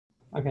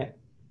Okay,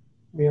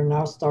 we are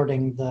now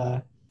starting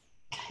the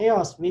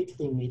CHAOSS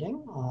weekly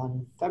meeting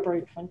on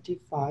February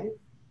 25,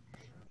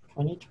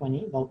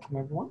 2020. Welcome,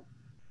 everyone.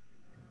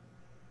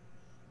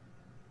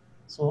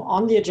 So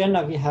on the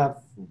agenda, we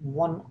have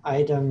one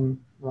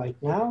item right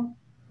now,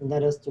 and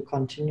that is to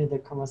continue the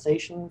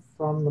conversation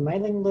from the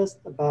mailing list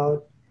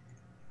about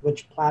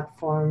which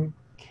platform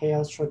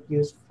CHAOSS should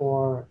use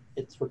for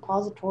its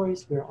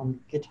repositories. We're on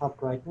GitHub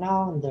right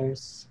now, and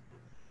there's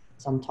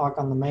some talk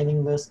on the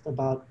mailing list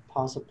about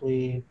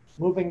possibly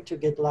moving to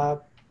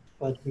GitLab,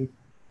 but we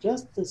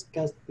just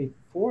discussed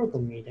before the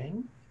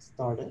meeting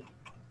started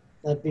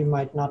that we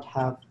might not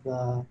have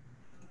the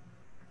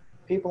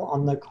people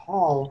on the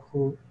call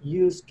who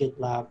use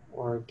GitLab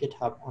or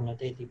GitHub on a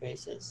daily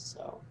basis.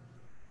 So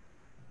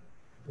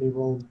we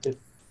will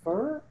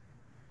defer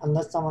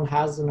unless someone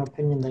has an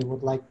opinion they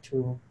would like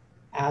to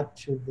add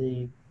to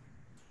the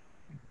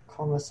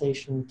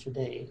conversation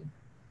today.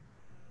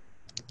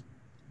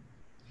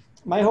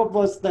 My hope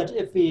was that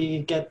if we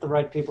get the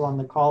right people on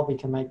the call, we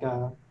can make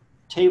a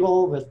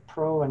table with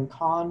pro and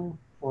con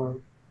for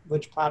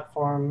which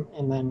platform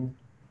and then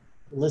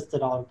list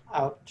it all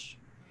out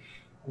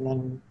and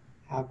then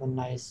have a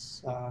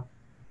nice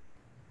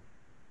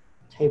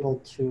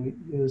table to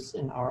use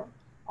in our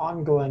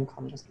ongoing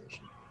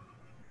conversation.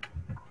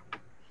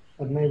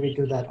 But maybe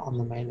do that on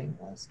the mailing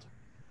list.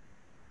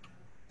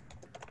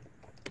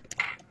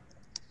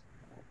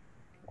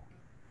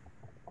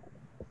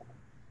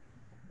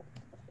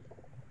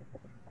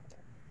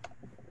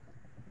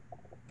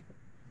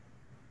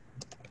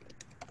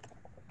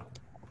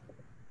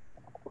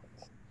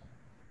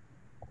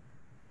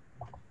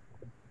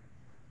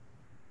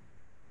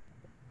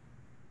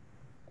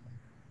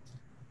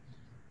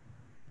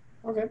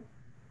 Okay,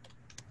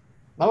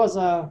 that was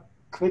a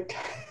quick,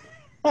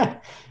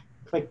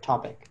 quick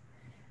topic.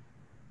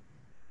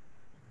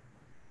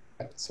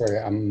 Sorry,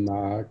 I'm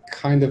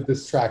kind of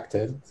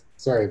distracted.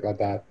 Sorry about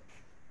that.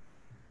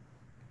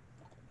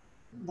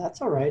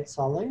 That's all right,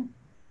 Solly.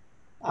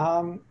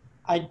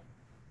 I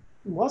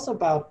was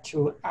about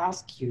to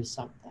ask you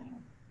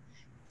something.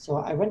 So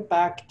I went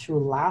back to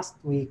last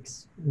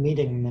week's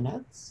meeting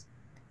minutes,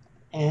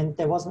 and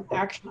there was an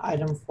action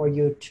item for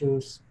you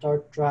to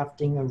start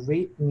drafting a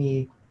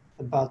README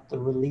about the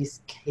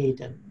release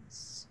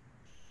cadence.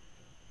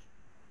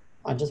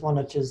 I just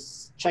wanted to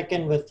check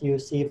in with you,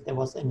 see if there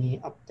was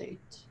any update.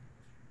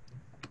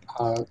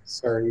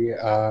 Sorry,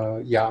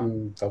 yeah,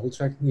 I'm double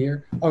checking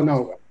here. Oh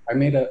no, I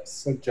made a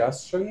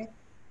suggestion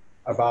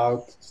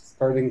about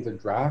starting the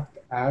draft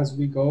as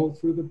we go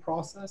through the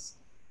process.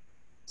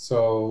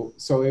 So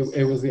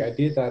it was the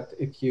idea that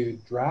if you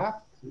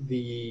draft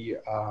the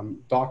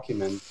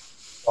document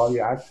while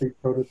you're actually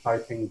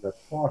prototyping the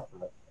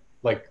process,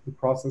 like the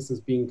process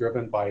is being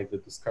driven by the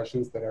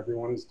discussions that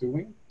everyone is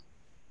doing.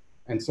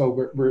 And so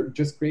we're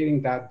just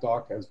creating that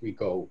doc as we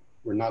go.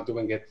 We're not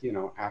doing it,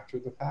 after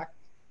the fact.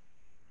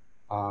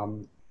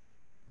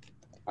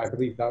 I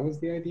believe that was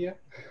the idea.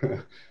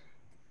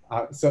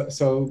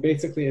 So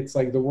basically, it's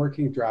like the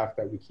working draft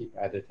that we keep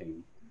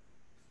editing.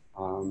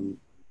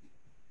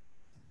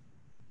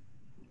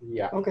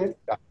 Yeah. Okay.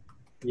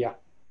 Yeah.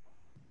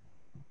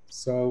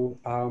 So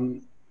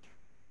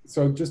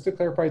so just to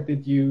clarify,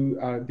 did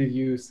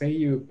you say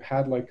you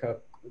had like a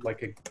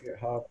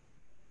GitHub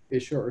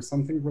issue or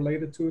something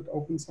related to it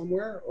open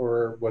somewhere,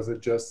 or was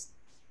it just?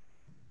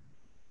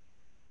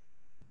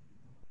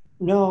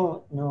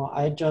 No,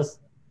 I just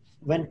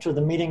went to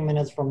the meeting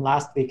minutes from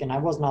last week and I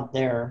was not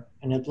there,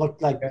 and it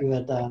looked like you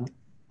had an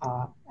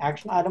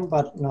action item,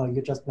 but no,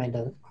 you just made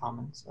a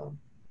comment. So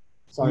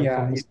sorry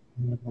for missing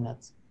the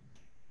minutes.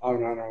 Oh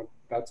no,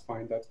 that's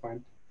fine. That's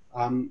fine.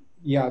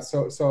 Yeah,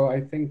 so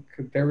I think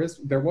there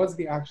was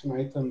the action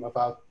item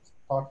about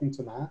talking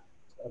to Matt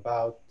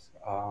about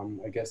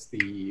I guess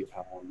the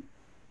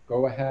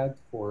go ahead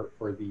for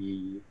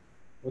the,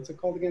 what's it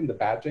called again, the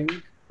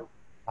badging.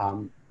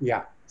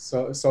 Yeah,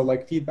 so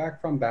like feedback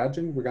from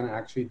badging we're gonna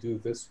actually do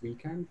this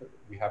weekend.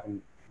 We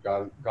haven't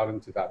gotten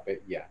to that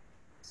bit yet.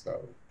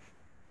 So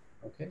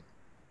okay.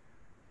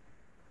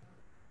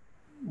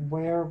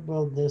 Where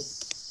will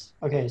this,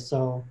 okay,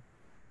 so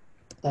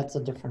that's a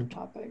different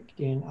topic,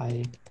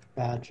 DNI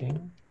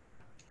badging.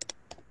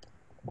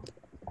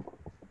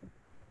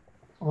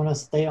 I want to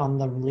stay on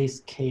the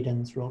release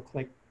cadence real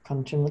quick.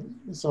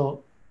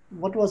 So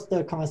what was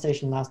the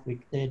conversation last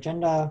week? The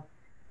agenda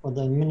or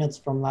the minutes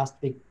from last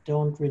week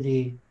don't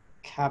really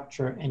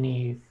capture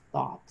any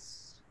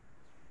thoughts.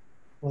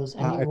 Was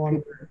anyone? I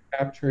think they're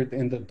captured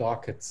in the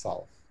doc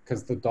itself,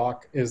 because the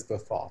doc is the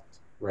thought,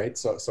 right?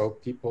 So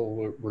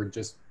people were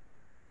just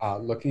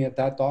looking at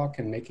that doc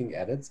and making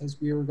edits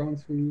as we were going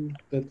through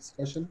the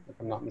discussion, if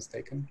I'm not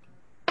mistaken.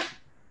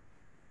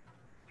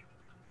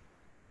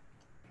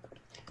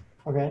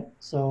 Okay,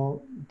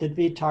 so did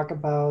we talk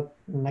about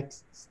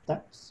next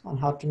steps on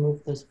how to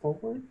move this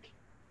forward?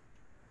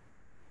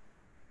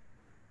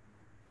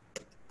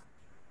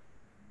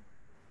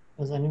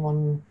 Does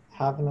anyone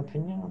have an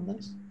opinion on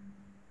this?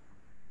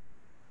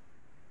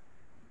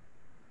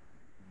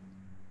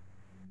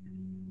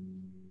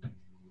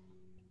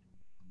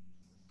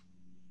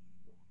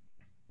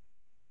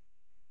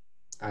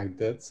 I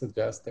did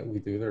suggest that we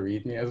do the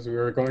README as we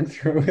were going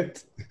through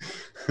it.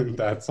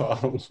 That's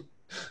all.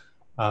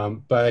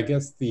 But I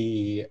guess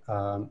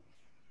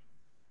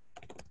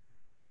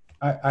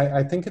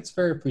I think it's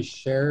fair if we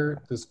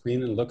share the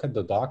screen and look at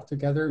the doc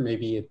together.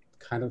 Maybe it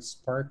kind of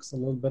sparks a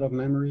little bit of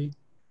memory.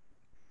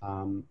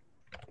 I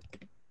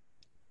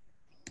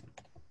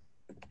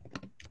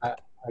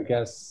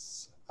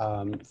guess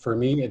for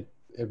me, it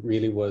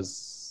really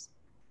was,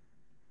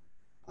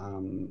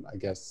 I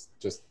guess,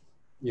 just,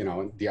 you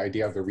know, the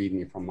idea of the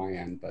README from my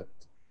end. But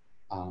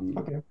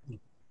Okay.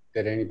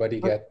 did anybody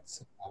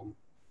get,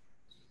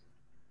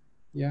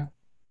 yeah?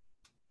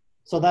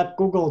 So that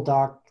Google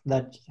Doc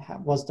that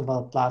was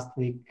developed last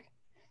week,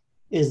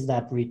 is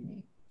that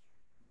README?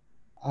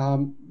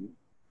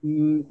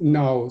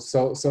 No,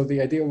 so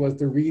the idea was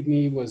the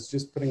README was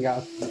just putting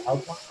out the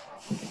outline.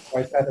 So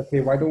I said,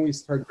 okay, why don't we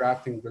start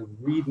drafting the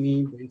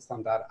README based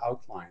on that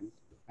outline?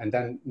 And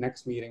then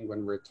next meeting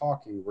when we're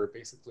talking, we're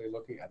basically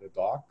looking at a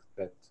doc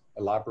that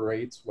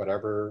elaborates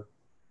whatever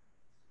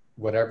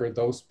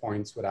those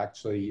points would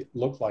actually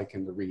look like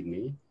in the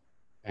README.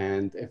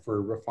 And if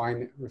we're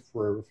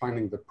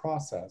refining the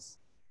process,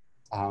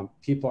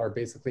 people are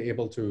basically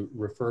able to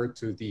refer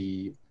to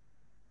the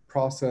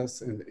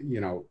process and,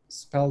 you know,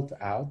 spelled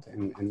out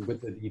and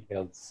with the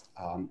details,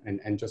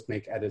 and just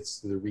make edits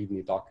to the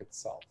README doc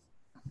itself.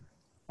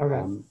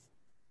 Okay.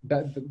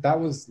 That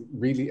was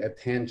really a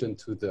tangent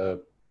to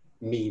the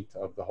meat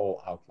of the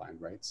whole outline,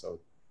 right? So,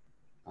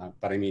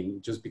 but I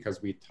mean, just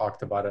because we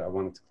talked about it, I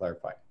wanted to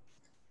clarify.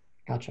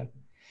 Gotcha.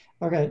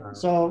 Okay,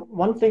 so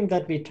one thing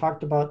that we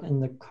talked about in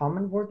the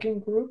common working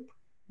group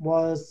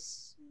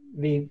was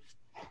we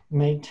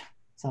made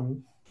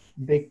some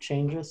big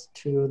changes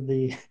to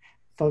the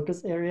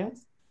focus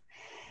areas.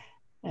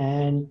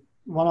 And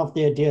one of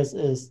the ideas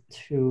is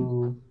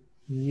to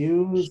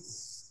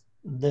use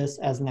this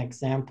as an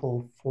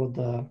example for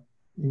the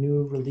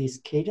new release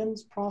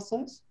cadence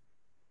process.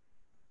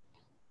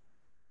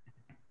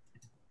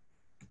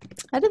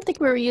 I didn't think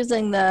we were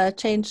using the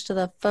change to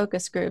the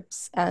focus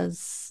groups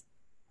as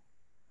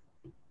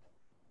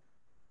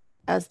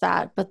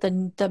that, but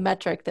the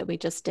metric that we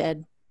just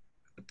did.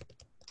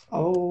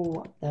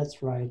 Oh,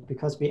 that's right,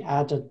 because we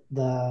added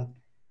the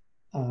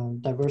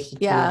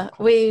diversity. Yeah,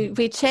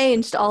 we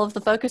changed all of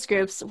the focus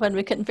groups when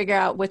we couldn't figure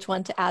out which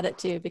one to add it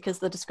to because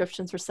the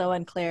descriptions were so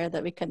unclear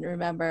that we couldn't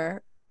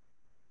remember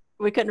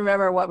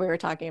what we were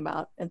talking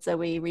about. And so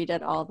we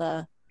redid all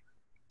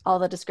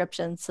the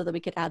descriptions so that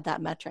we could add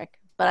that metric.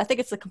 But I think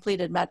it's the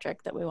completed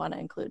metric that we want to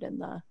include in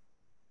the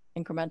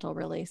incremental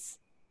release.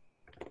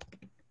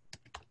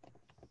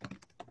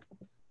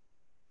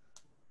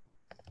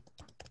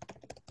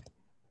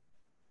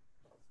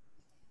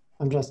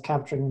 I'm just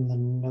capturing the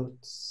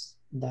notes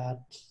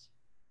that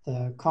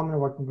the common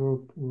working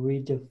group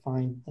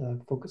redefined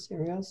the focus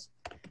areas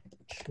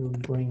to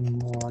bring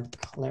more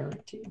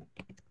clarity.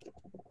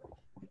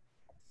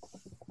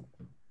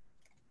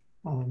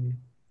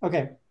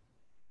 Okay.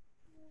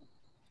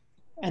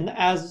 And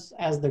as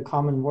the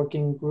common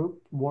working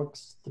group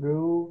works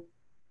through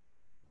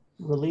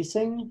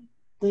releasing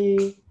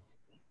the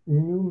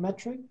new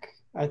metric,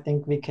 I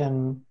think we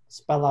can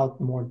spell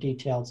out more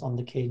details on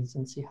the cadence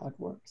and see how it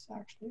works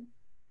actually.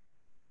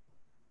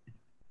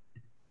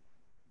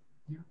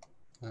 Yeah,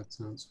 that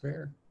sounds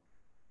fair.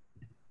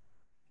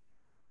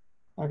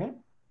 Okay.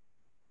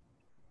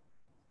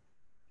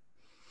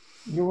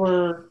 You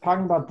were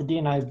talking about the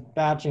DNI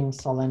badging,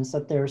 Solin,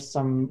 said there's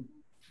some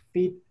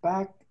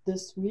feedback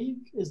this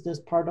week. Is this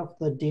part of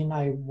the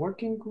DNI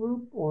working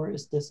group, or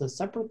is this a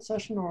separate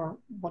session, or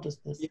what is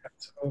this? Yeah,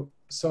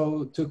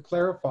 so to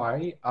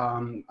clarify,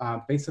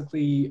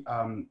 basically,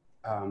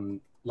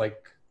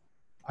 like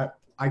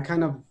I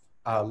kind of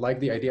like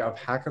the idea of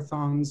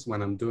hackathons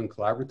when I'm doing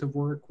collaborative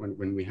work,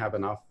 when we have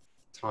enough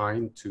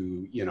time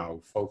to, you know,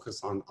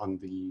 focus on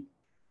the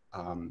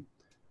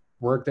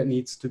work that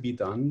needs to be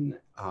done.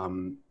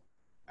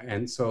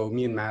 And so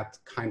me and Matt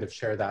kind of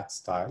share that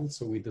style.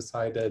 So we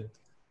decided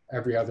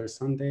every other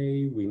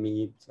Sunday we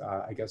meet,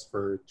 I guess,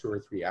 for 2 or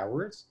 3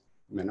 hours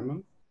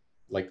minimum,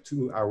 like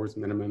 2 hours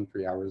minimum,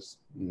 3 hours,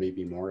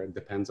 maybe more. It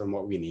depends on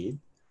what we need.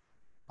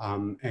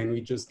 And we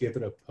just give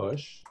it a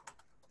push.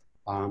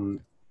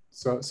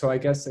 So I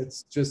guess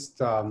it's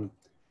just,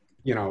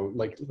 you know,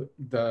 like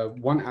the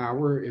 1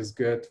 hour is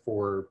good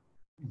for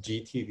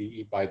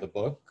GTD by the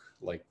book,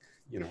 like,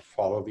 you know,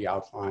 follow the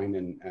outline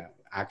and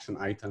action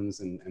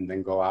items and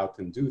then go out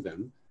and do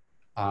them.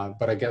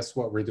 But I guess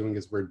what we're doing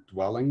is we're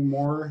dwelling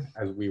more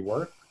as we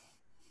work.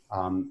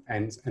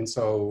 And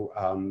so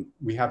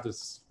we have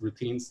this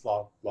routine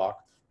slot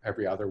blocked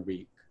every other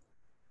week.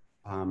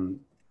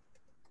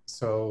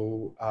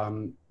 So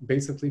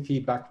basically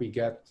feedback we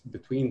get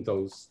between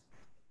those,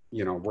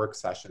 you know, work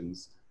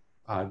sessions,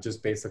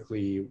 just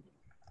basically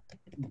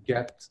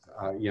get,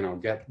 you know,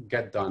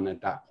 get done at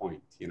that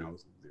point, you know.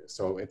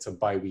 So it's a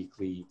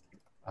bi-weekly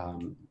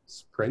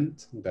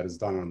sprint that is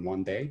done on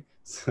one day.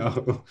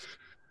 So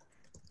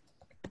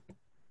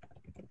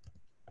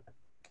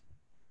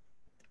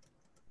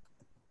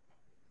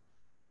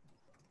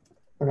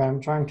Okay,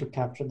 I'm trying to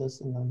capture this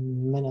in the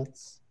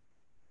minutes.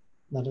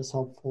 That is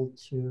helpful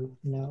to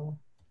know.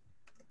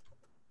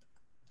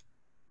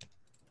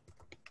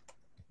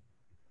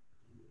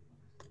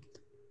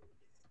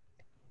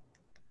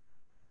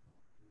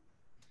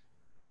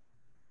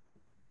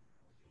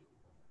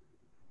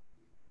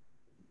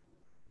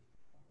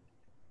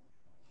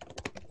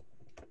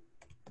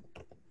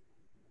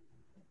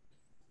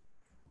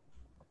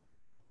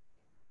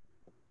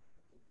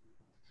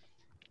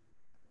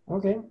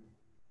 Okay.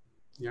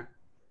 Yeah.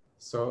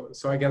 So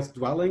I guess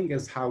dwelling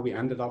is how we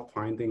ended up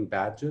finding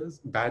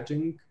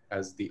badging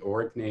as the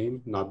org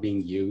name, not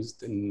being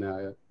used in,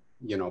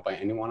 you know, by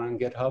anyone on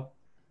GitHub.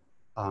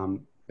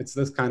 It's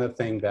this kind of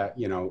thing that,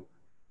 you know,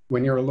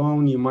 when you're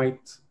alone, you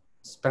might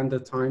spend the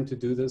time to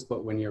do this,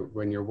 but when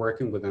you're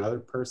working with another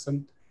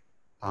person,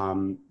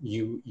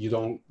 you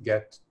don't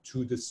get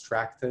too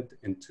distracted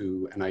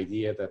into an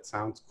idea that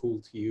sounds cool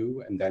to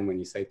you, and then when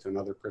you say to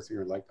another person,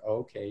 you're like, oh,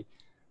 okay,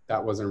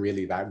 that wasn't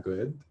really that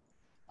good.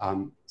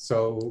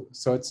 So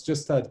it's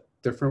just a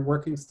different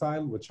working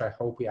style, which I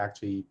hope we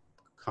actually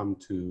come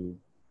to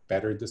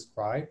better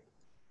describe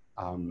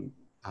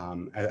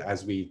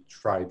as we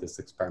try this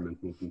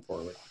experiment moving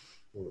forward.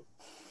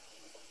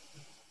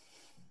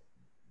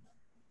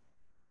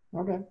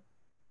 Okay.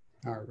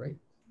 All right.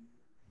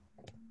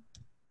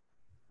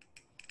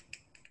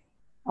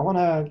 I want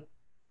to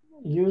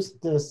use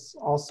this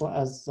also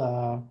as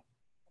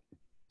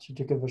to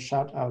give a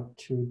shout out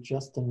to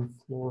Justin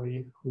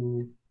Flory,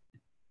 who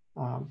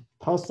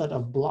posted a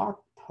blog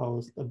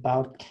post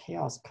about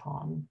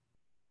CHAOSS.Con,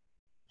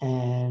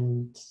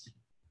 and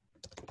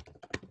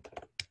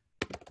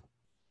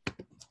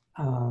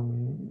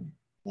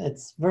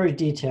it's very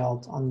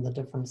detailed on the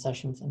different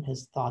sessions and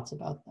his thoughts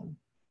about them.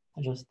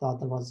 I just thought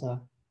that was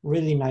a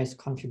really nice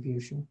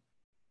contribution.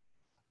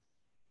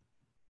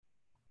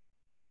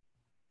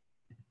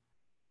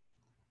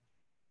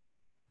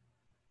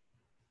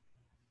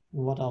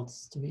 What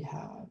else do we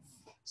have?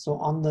 So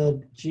on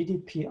the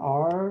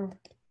GDPR,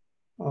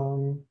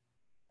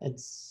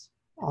 it's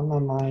on my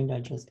mind. I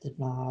just did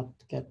not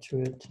get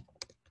to it.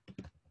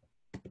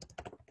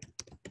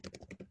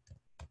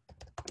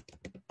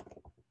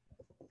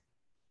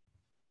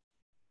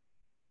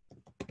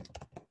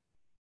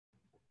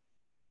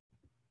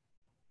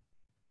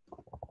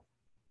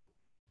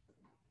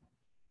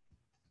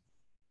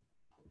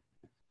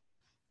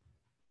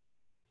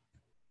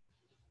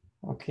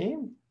 Okay.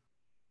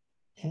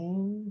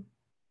 And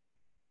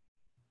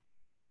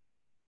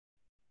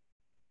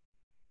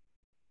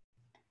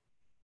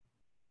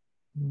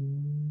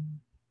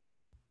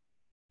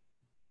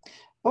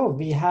oh,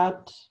 we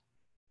had,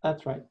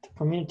 that's right, the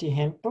community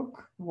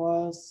handbook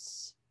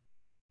was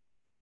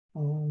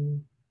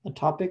a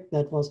topic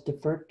that was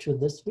deferred to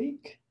this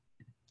week.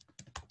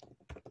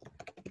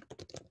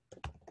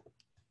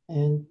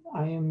 And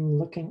I am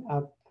looking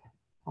up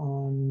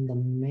on the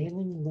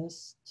mailing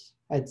list.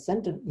 I'd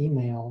sent an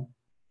email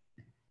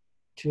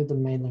to the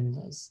mailing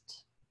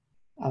list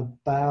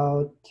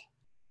about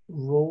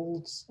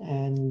roles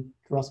and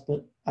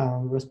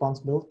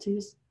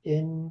responsibilities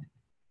in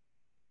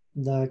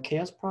the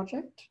CHAOSS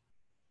project.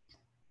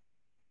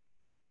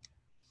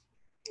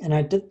 And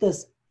I did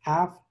this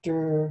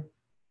after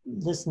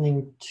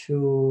listening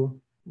to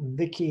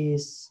Vicky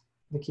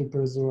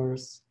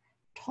Brazour's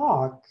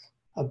talk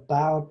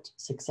about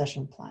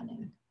succession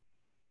planning.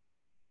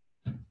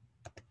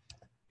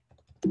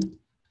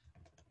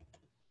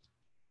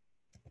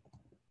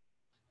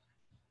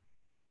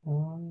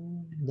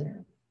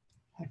 There,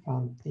 I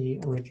found the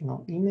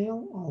original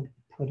email. I'll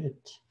put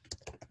it.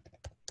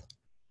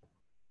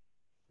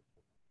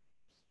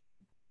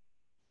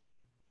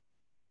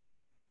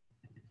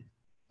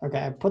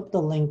 Okay, I put the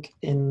link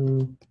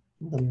in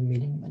the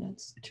meeting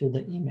minutes to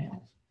the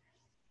email.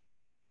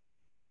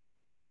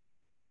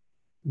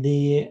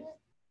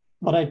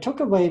 What I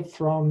took away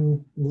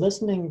from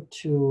listening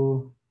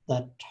to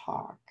that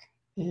talk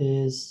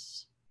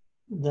is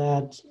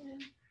that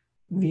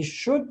we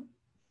should,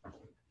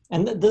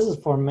 and this is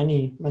for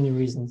many, many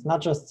reasons, not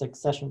just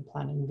succession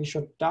planning, we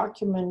should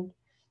document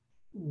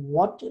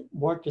what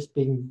work is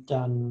being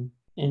done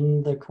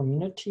in the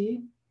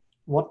community,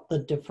 what the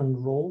different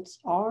roles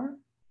are,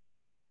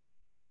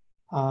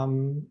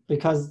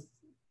 because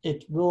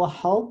it will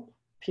help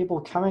people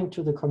coming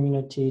to the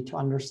community to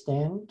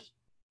understand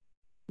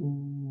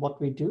what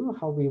we do,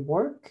 how we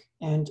work,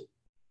 and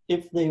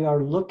if they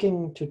are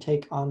looking to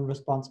take on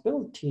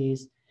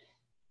responsibilities,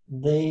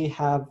 they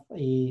have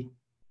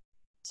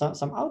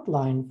some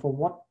outline for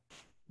what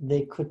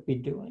they could be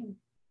doing.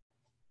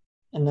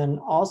 And then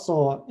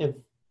also, if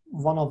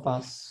one of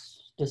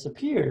us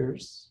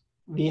disappears,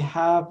 we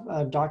have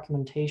a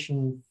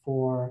documentation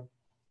for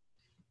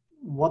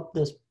what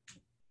this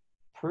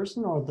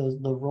person or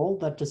the role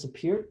that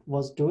disappeared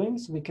was doing,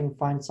 so we can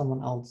find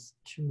someone else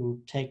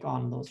to take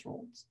on those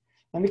roles.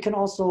 And we can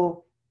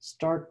also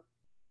start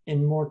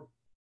in more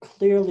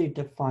clearly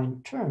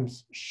defined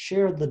terms,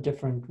 share the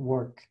different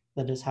work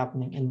that is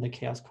happening in the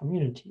CHAOSS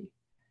community.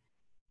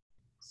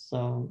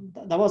 So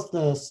that was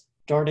the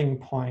starting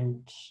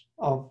point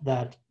of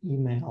that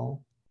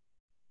email.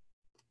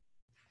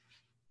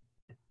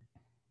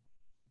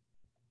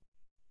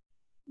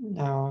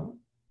 Now,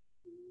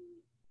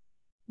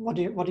 what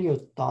are your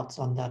thoughts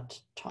on that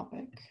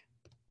topic?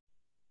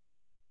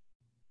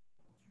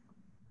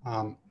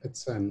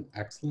 It's an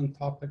excellent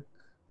topic.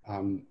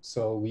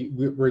 So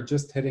we're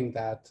just hitting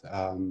that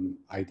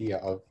idea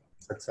of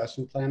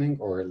succession planning,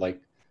 or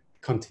like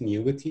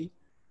continuity.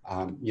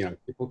 You know,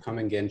 people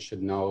coming in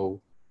should know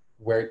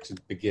where to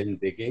begin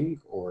digging,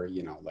 or,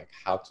 you know, like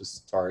how to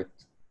start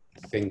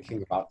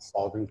thinking about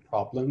solving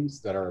problems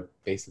that are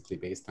basically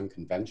based on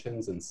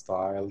conventions and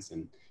styles,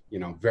 and, you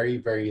know, very,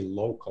 very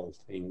local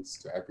things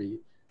to every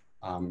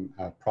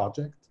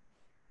project.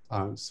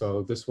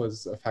 So this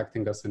was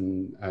affecting us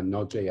in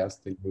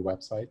Node.js, the new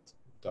website,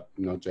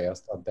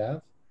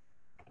 nodejs.dev,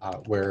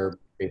 where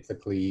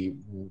basically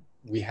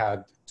we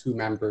had two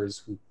members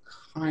who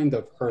kind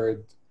of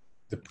heard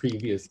the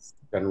previous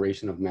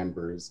generation of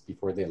members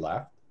before they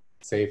left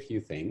say a few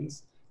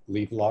things,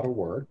 leave a lot of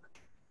work,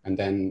 and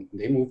then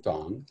they moved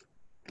on.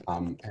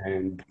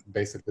 And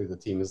basically the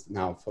team is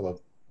now full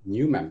of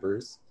new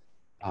members,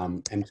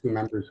 and two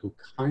members who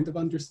kind of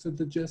understood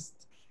the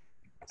gist.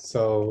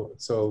 So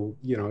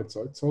you know,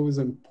 it's always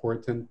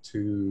important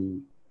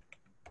to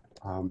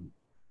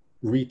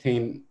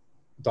retain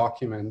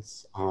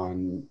documents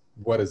on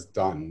what is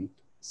done,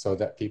 so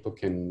that people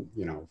can,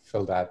 you know,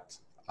 fill that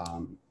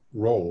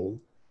role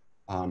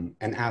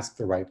and ask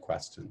the right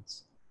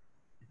questions.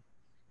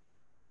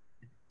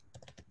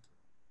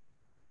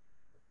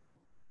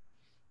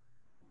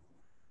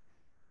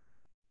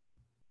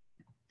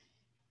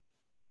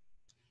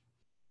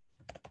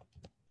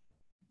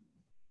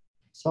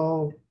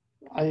 So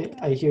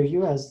I hear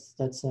you, as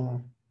that's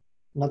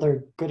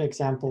another good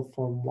example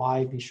for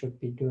why we should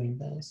be doing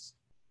this.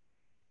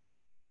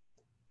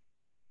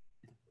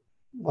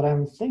 What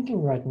I'm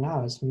thinking right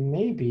now is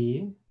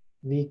maybe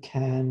we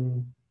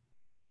can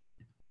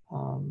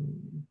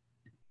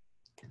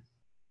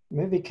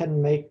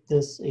make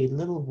this a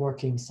little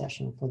working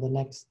session for the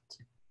next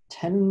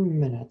 10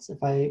 minutes.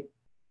 If I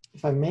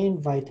may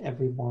invite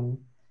everyone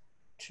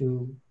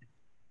to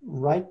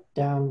write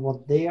down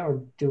what they are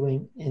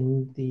doing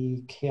in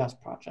the CHAOSS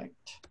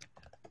project.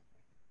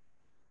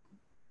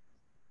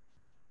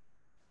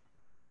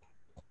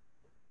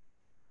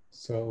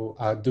 So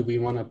do we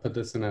want to put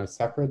this in a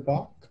separate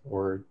doc,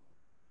 or?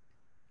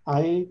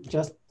 I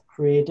just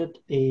created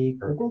a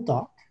Google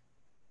Doc,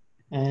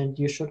 and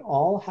you should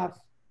all have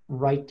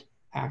write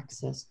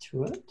access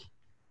to it.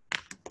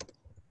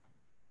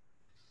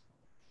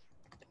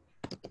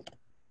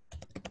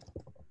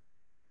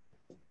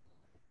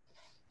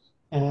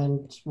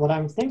 And what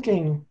I'm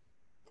thinking,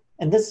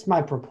 and this is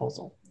my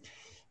proposal,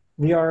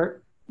 we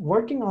are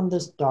working on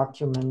this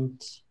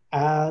document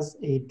as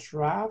a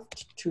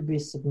draft to be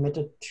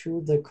submitted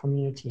to the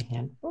community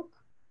handbook.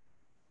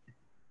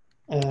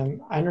 I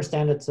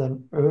understand it's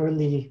an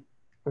early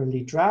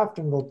draft,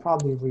 and we'll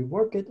probably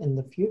rework it in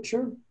the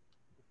future.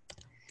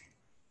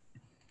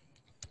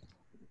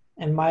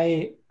 And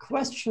my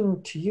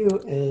question to you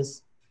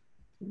is,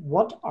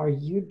 what are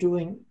you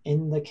doing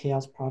in the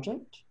CHAOSS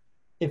project?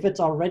 If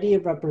it's already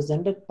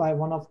represented by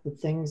one of the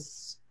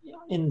things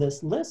in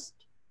this list,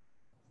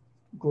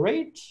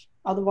 great.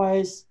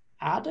 Otherwise,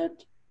 add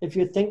it. If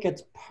you think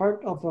it's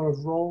part of a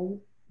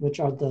role, which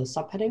are the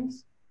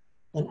subheadings,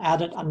 then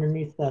add it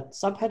underneath that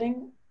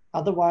subheading.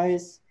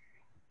 Otherwise,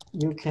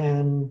 you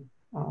can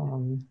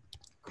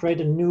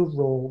create a new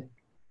role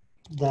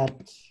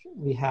that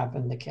we have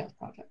in the CHAOSS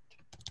project.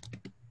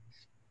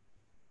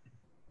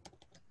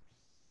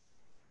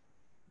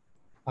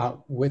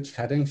 Which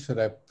heading should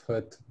I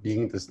put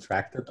being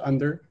distracted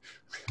under?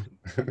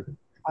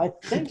 I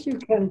think you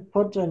can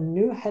put a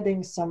new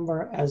heading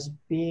somewhere as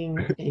being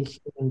a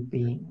human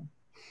being.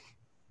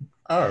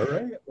 All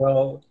right.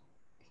 Well,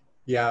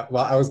 yeah.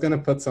 Well, I was gonna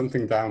put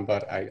something down,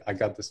 but I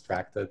got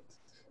distracted.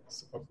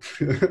 So,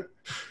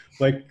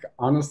 like,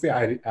 honestly,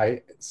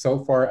 I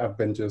so far I've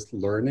been just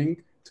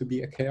learning to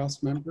be a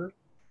CHAOSS member.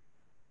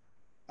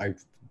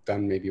 I've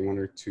done maybe one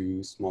or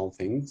two small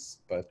things,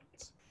 but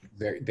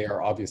they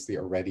are obviously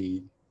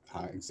already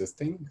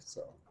existing.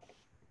 So.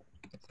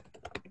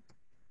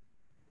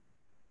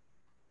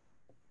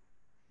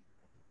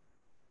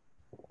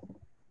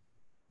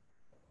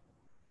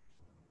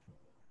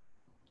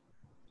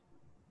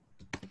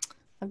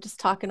 I'm just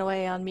talking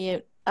away on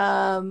mute.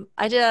 I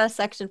did a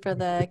section for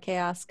the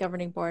CHAOSS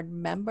Governing Board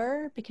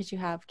member, because you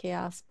have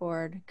CHAOSS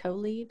Board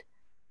co-lead.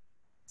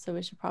 So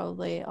we should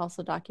probably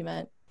also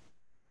document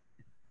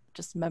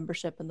just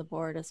membership in the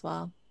board as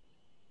well.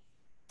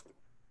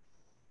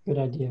 Good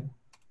idea.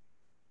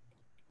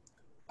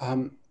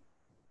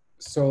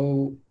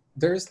 So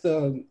there's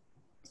the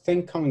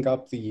thing coming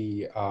up,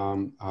 the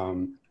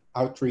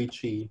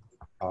outreachy,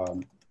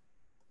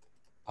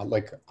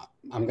 like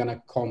I'm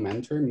gonna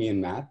co-mentor, me and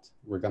Matt,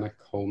 we're gonna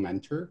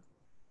co-mentor.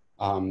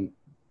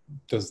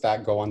 Does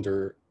that go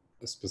under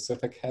a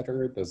specific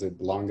header? Does it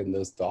belong in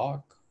this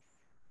doc?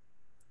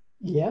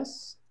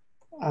 Yes,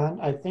 and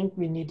I think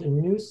we need a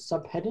new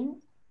subheading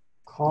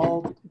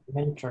called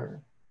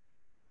Mentor.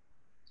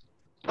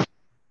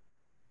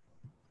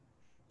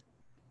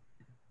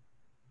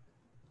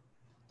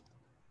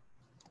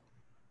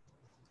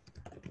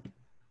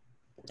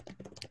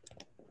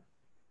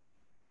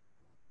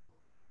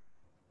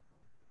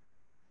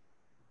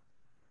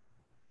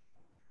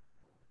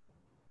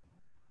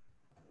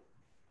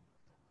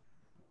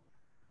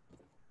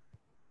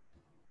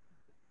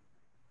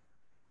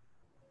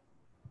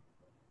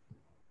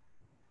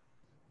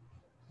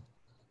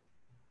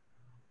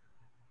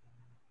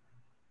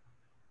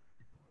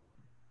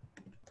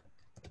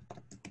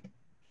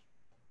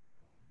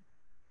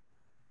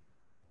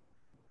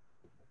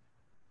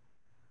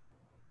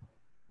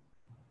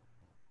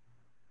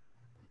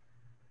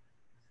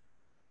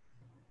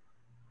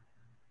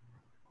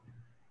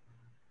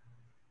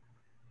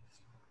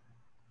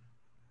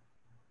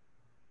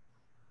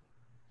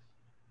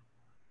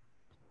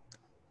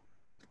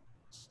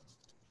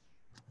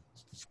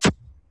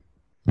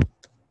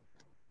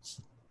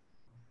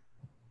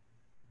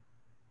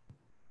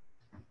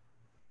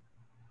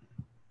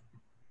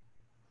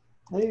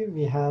 Hey,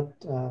 we had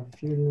a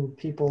few new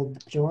people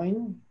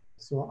join,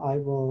 so I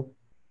will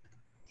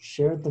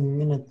share the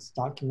minutes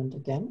document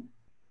again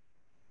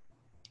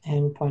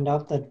and point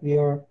out that we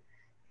are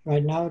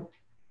right now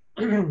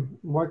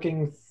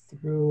working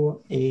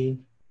through a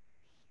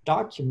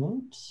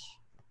document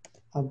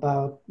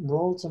about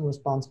roles and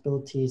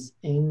responsibilities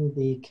in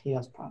the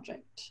CHAOSS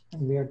project.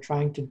 And we are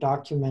trying to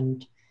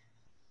document,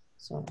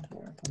 so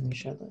here, let me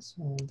share this,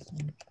 roles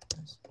and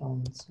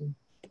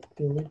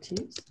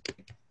responsibilities.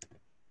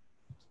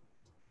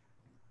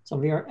 So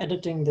we are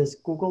editing this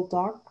Google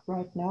Doc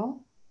right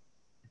now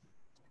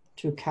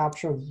to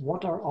capture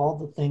what are all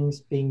the things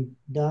being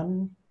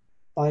done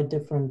by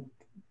different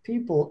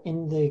people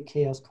in the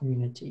CHAOSS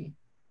community.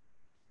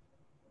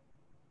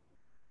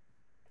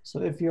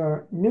 So if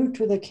you're new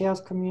to the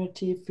CHAOSS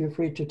community, feel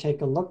free to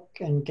take a look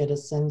and get a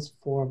sense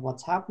for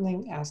what's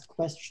happening, ask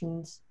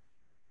questions.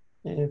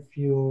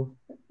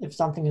 If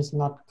something is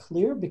not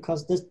clear,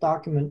 because this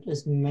document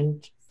is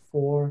meant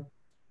for,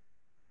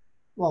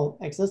 well,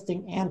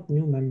 existing and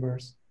new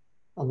members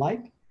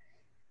alike.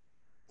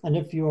 And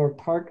if you are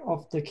part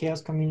of the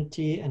CHAOSS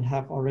community and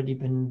have already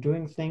been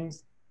doing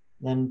things,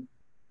 then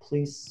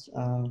please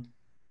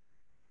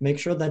make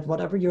sure that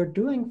whatever you're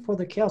doing for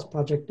the CHAOSS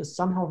project is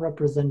somehow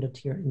represented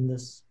here in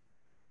this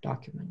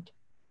document.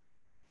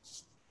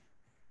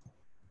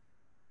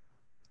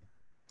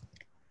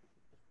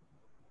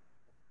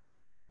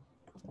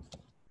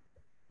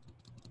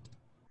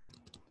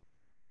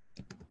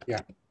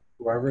 Yeah,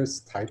 whoever is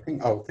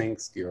typing, oh,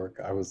 thanks,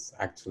 Georg. I was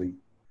actually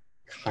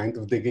kind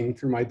of digging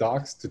through my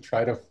docs to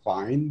try to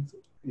find,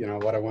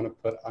 what I want to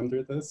put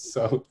under this.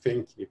 So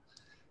thank you.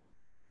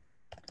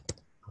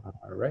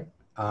 All right.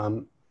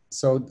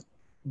 So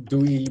do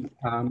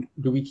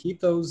we keep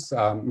those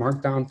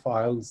markdown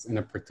files in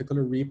a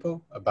particular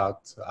repo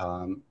about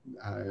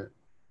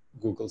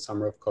Google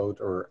Summer of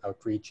Code or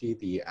Outreachy,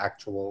 the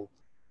actual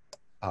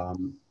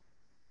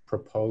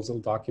proposal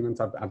document?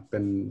 I've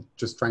been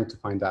just trying to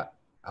find that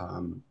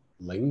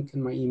link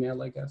in my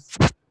email, I guess.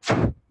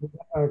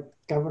 Our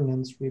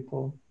governance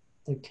repo,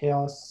 the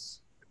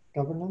CHAOSS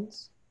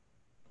governance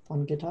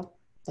on GitHub.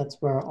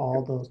 That's where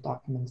all those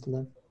documents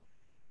live.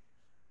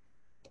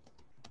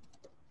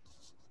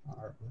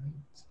 All right.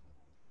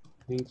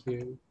 Thank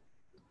you.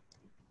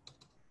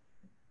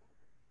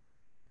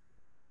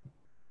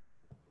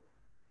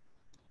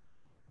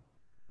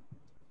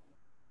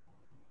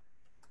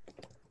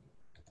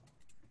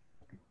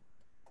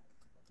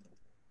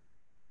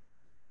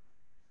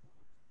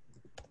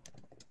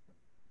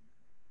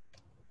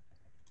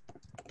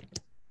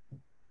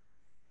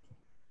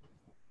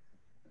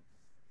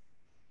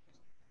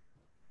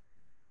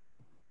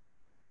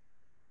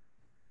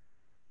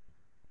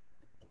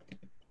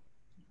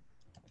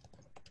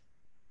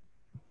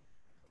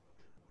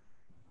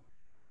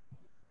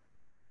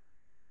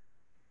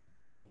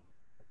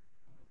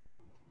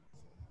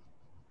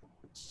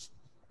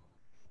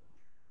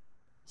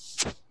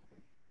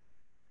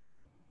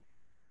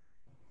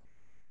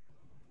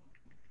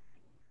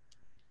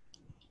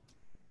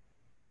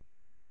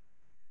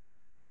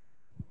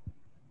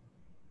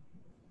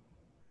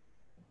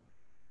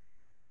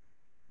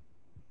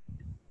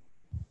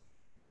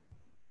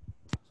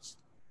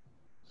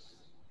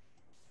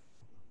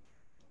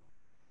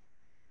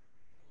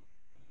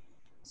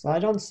 So I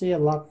don't see a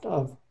lot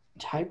of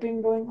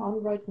typing going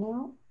on right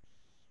now.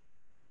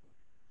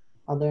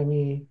 Are there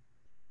any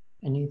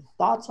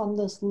thoughts on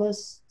this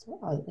list?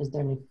 Is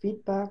there any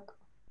feedback?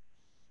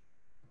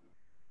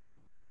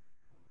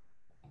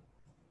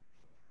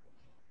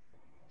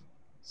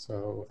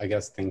 So I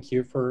guess thank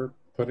you for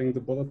putting the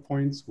bullet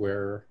points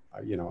where,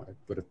 it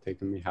would have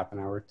taken me half an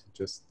hour to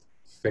just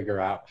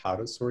figure out how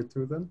to sort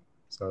through them.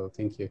 So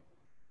thank you.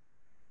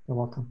 You're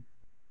welcome.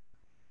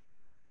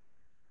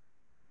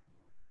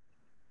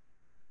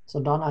 So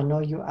Don, I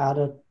know you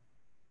added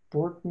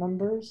board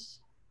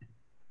members.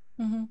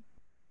 Mm-hmm.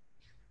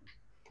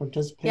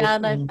 Participate. Yeah,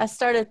 and I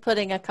started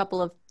putting a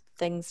couple of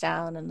things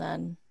down, and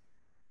then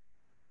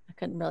I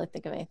couldn't really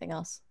think of anything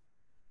else.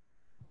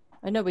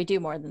 I know we do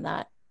more than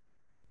that.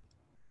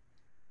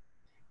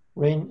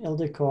 Rain,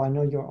 Ildiko, I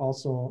know you're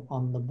also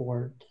on the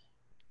board.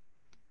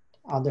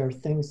 Are there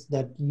things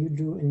that you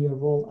do in your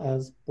role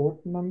as board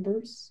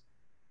members?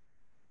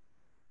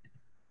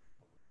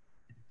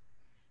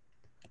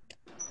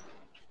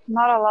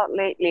 Not a lot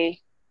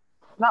lately.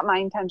 Not my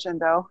intention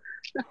though.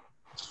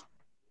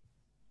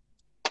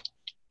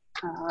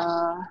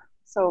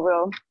 So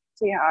we'll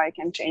see how I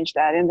can change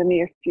that in the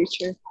near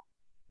future.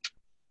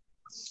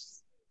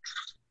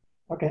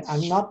 Okay,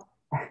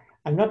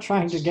 I'm not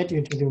trying to get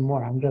you to do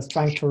more. I'm just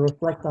trying to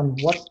reflect on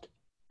what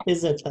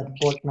is it that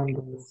board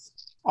members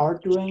are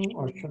doing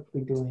or should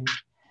be doing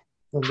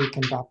so we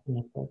can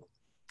document it.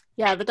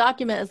 Yeah, the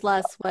document is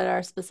less what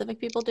are specific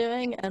people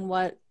doing and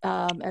what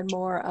and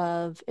more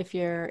of, if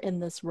you're in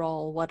this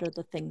role, what are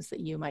the things that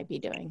you might be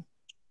doing?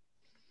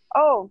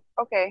 Oh,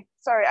 okay.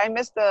 Sorry, I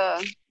missed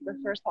the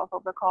first half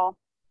of the call.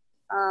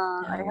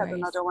 I had worries.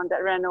 another one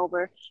that ran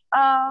over.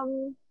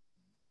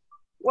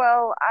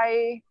 Well,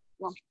 I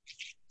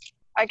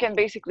can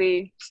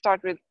basically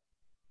start with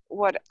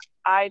what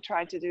I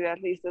try to do,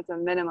 at least as a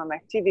minimum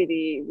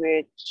activity,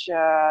 which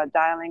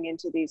dialing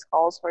into these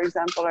calls, for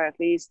example, or at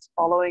least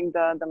following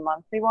the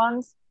monthly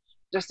ones,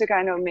 just to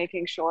kind of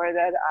making sure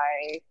that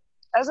I,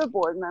 as a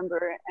board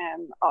member,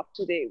 am up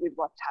to date with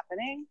what's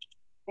happening.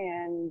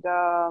 And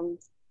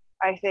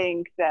I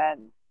think that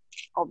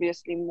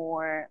obviously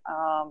more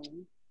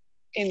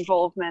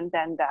involvement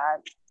than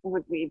that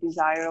would be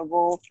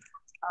desirable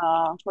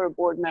for a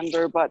board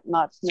member, but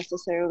not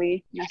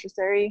necessarily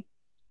necessary.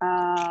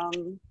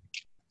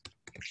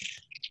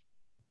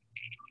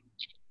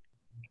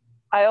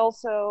 I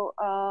also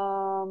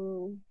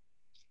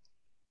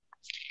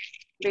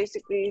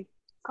basically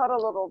cut a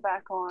little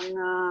back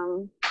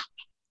on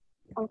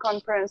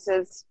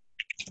conferences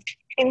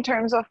in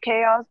terms of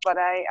CHAOSS, but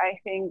I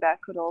think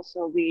that could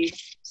also be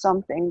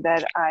something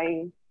that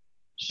I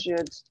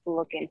should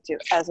look into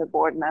as a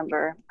board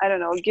member. I don't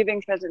know,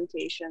 giving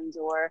presentations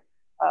or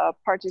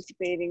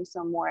participating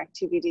some more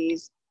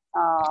activities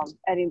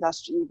at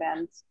industry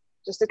events,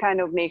 just to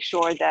kind of make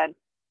sure that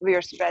we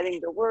are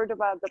spreading the word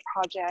about the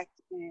project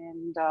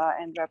and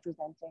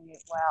representing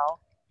it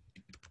well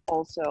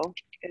also,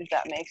 if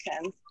that makes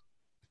sense.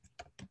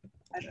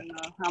 I don't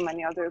know how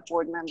many other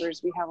board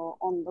members we have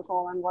on the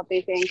call and what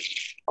they think.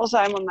 Also,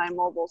 I'm on my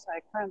mobile, so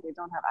I currently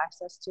don't have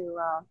access to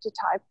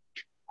type,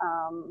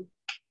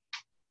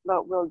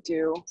 but we'll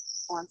do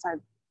once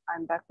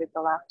I'm back with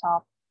the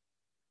laptop.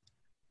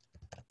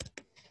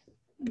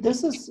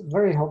 This is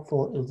very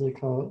helpful,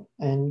 Ildiko,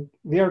 and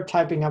we are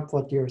typing up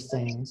what you're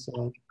saying.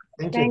 So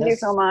thank you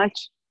so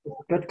much.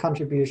 Good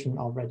contribution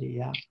already,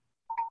 yeah.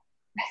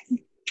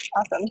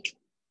 Awesome.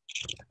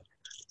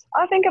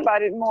 I'll think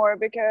about it more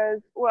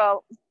because,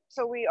 well,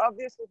 so we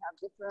obviously have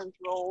different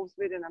roles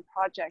within a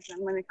project,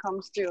 and when it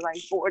comes to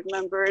like board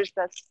members,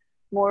 that's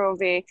more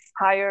of a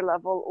higher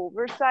level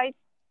oversight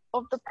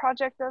of the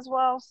project as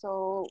well.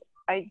 So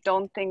I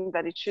don't think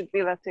that it should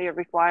be, let's say, a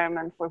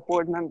requirement for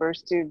board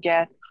members to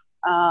get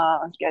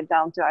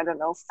down to, I don't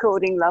know,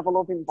 coding level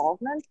of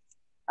involvement.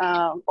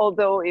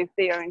 Although if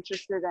they are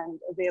interested and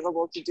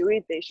available to do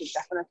it, they should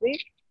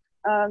definitely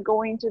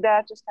go into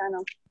that. Just kind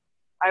of,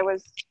 I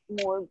was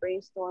more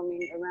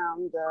brainstorming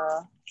around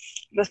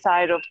the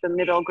side of the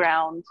middle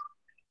ground,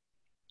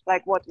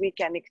 like what we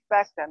can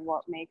expect and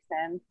what makes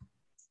sense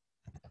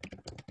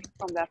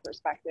from that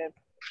perspective.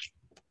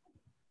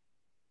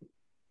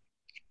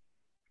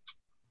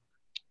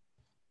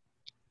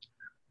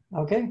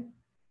 Okay.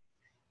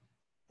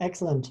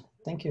 Excellent.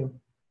 Thank you.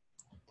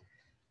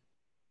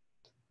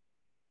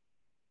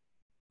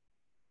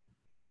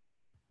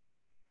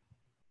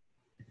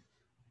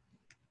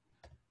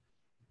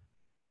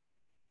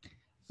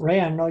 Ray,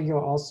 I know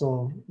you're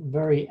also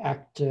very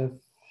active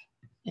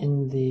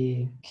in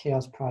the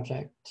CHAOSS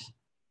project.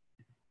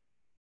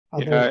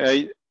 Yeah,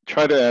 I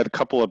try to add a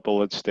couple of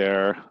bullets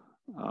there.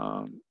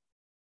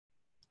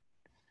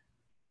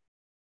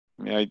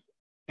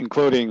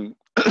 Including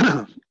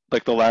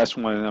like the last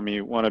one. I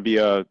mean, want to be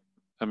I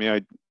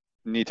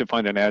need to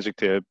find an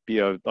adjective,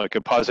 be like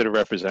a positive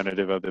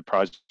representative of the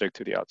project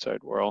to the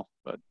outside world.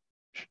 But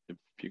if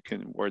you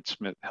can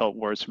help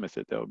wordsmith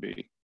it, that would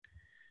be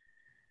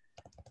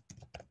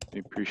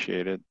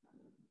appreciated.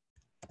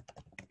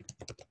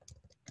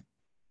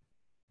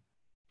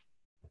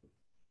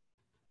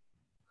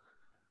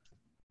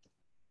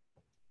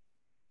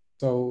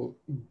 So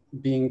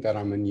being that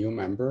I'm a new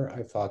member,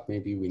 I thought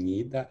maybe we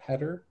need that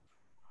header,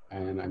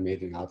 and I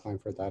made an outline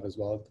for that as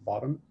well at the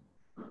bottom.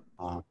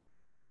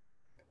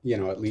 You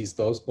know, at least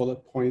those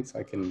bullet points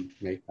I can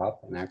make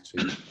up and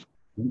actually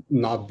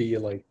not be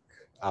like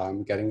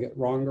getting it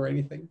wrong or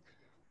anything.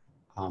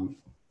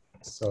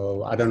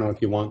 So I don't know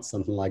if you want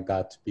something like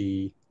that to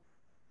be,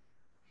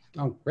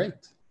 oh,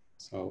 great.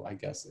 So I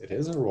guess it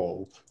is a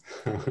role.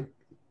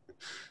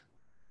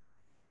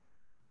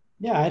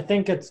 Yeah, I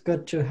think it's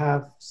good to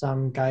have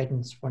some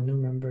guidance for new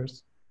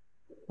members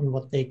on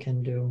what they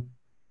can do.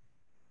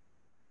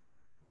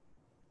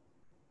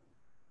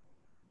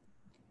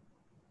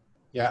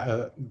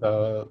 Yeah,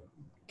 the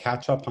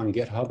catch up on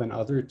GitHub and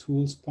other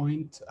tools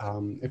point.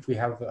 If we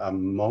have a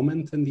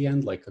moment in the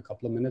end, like a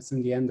couple of minutes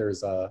in the end,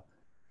 there's an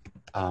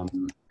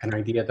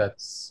idea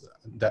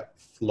that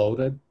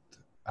floated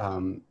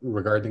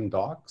regarding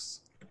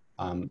docs.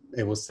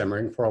 It was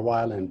simmering for a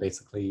while and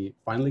basically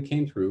finally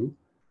came through,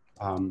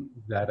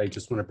 that I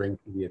just want to bring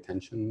to the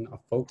attention of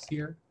folks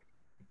here.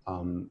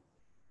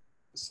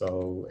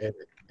 So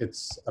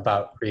it's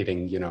about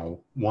creating, you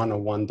know,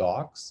 one-on-one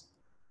docs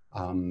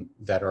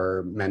that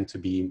are meant to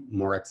be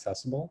more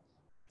accessible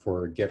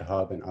for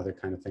GitHub and other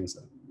kind of things.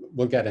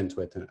 We'll get into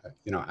it,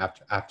 you know,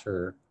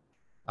 after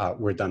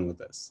we're done with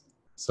this.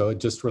 So it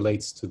just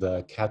relates to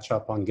the catch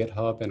up on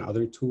GitHub and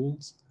other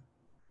tools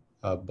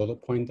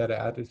bullet point that I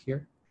added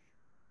here.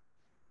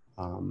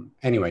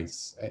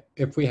 Anyways,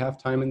 if we have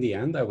time in the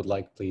end, I would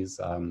like, please,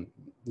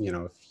 you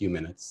know, a few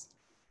minutes.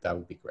 That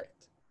would be great.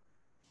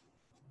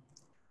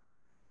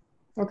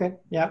 Okay,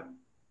 yeah.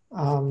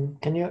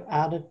 Can you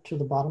add it to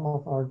the bottom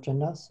of our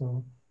agenda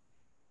so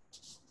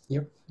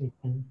yep, we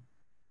can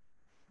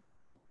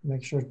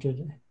make sure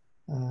to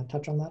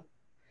touch on that?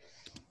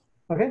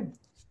 Okay.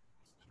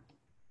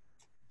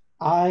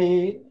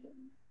 I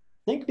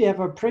think we have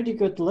a pretty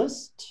good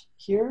list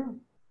here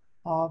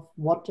of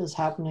what is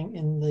happening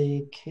in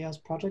the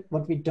CHAOSS project.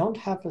 What we don't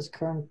have is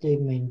currently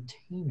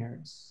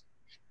maintainers,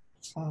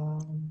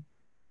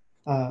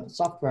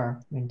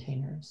 software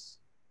maintainers,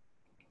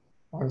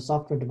 or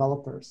software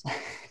developers.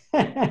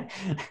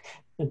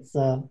 It's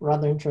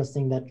rather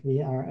interesting that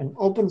we are an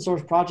open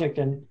source project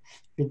and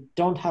we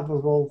don't have a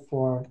role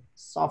for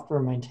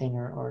software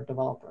maintainer or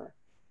developer.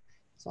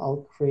 So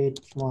I'll create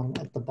one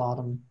at the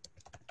bottom.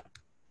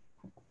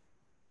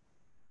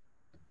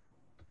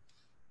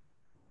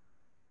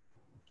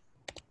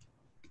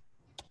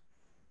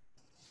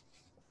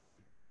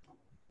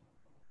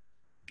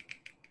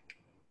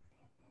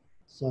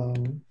 So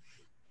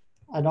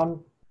I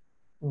don't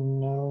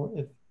know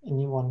if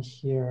anyone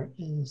here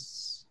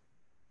is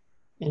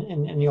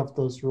in any of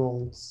those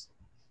roles.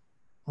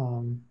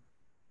 But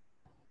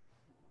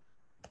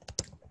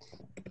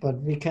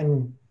we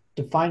can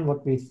define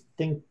what we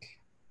think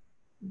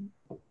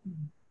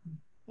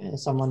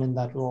someone in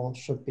that role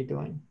should be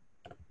doing.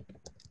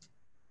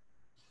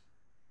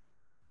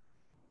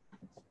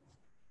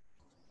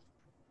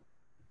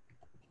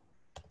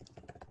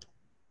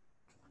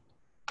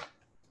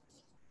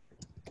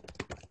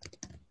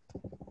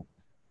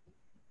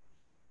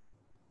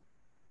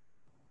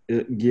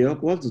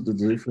 Georg, what's the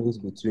difference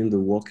between the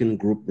working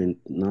group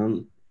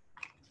maintenance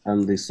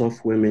and the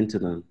software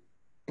maintenance?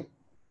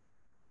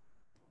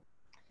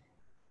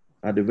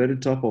 At the very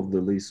top of the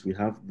list, we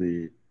have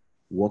the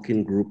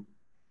working group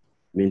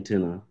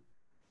maintainer.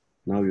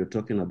 Now you're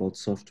talking about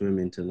software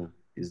maintainer.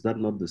 Is that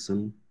not the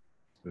same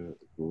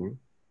role?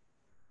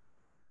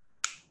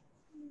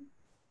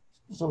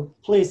 So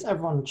please,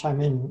 everyone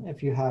chime in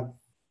if you have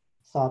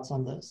thoughts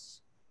on this.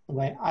 The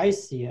way I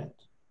see it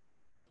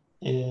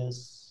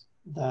is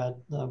that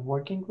the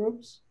working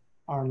groups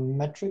are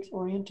metrics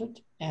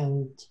oriented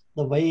and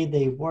the way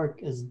they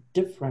work is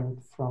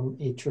different from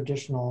a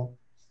traditional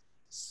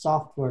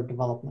software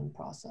development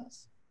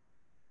process.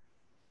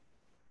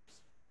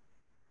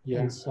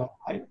 Yeah. And so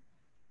I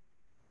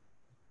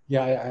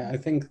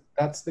think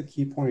that's the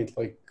key point.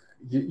 Like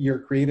you're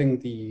creating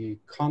the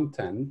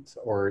content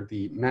or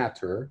the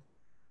matter,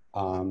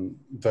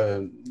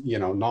 the, you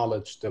know,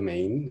 knowledge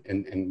domain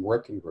in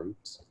working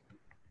groups.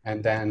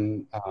 And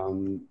then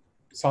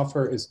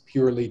software is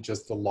purely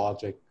just the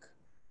logic,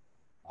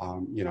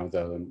 you know,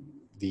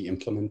 the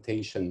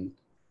implementation,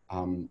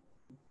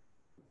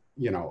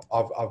 you know,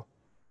 of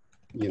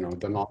you know,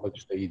 the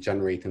knowledge that you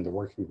generate in the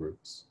working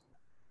groups.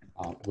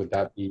 Would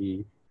that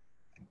be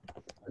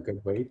a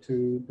good way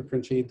to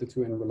differentiate the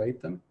two and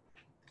relate them?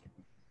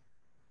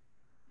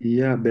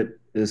 Yeah, but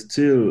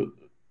still,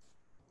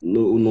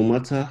 no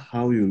matter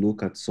how you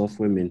look at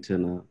software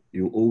maintainer,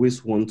 you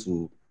always want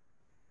to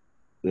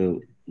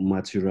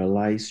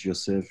materialize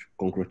yourself,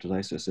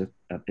 concretize yourself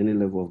at any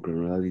level of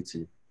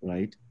granularity,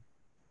 right?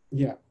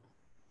 Yeah.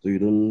 So you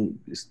don't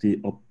stay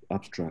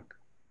abstract.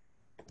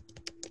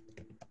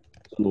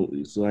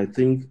 So I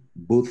think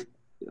both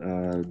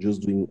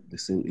just doing the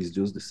same is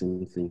just the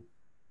same thing.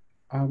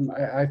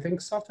 I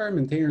think software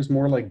maintainer is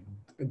more like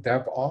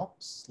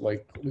DevOps.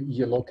 Like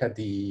you look at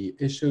the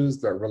issues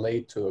that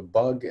relate to a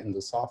bug in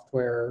the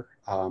software.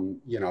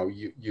 You know,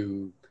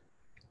 you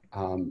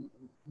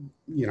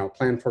know,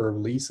 plan for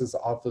releases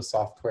of the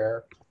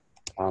software.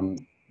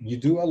 You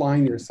do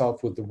align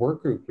yourself with the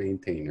workgroup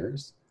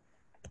maintainers,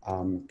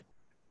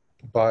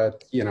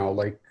 but you know,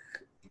 like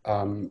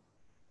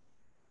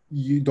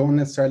you don't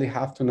necessarily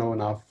have to know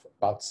enough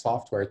about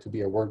software to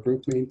be a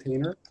workgroup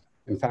maintainer.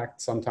 In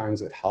fact,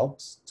 sometimes it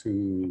helps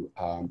to,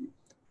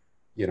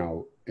 you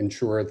know,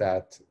 ensure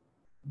that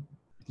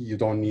you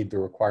don't need the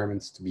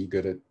requirements to be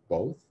good at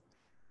both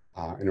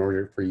in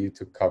order for you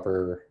to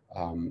cover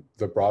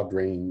the broad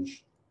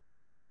range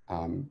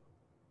of,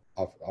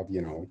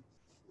 you know,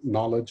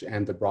 knowledge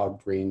and the broad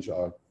range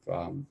of,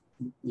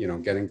 you know,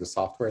 getting the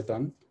software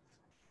done.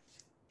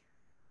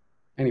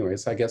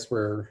 anyways, I guess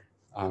we're,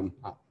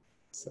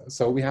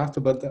 so we have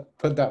to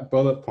put that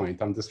bullet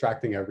point. I'm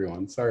distracting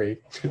everyone,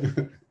 sorry.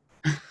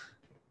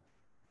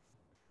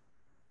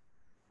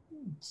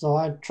 So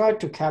I tried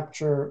to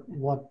capture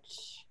what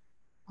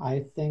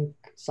I think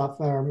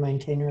software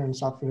maintainer and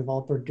software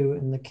developer do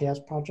in the CHAOSS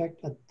project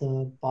at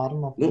the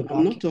bottom of the No, I'm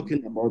document. not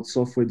talking about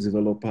software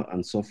developer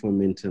and software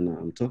maintainer.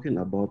 I'm talking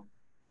about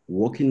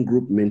working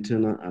group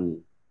maintainer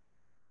and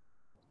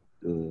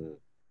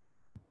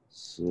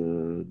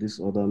so this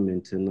other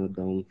maintainer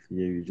down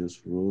here you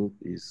just wrote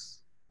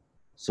is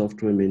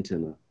software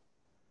maintainer.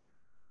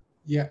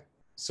 Yeah,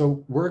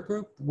 so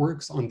workgroup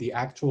works on the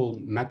actual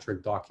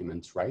metric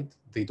documents, right?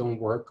 They don't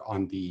work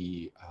on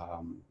the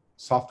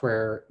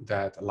software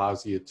that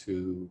allows you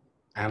to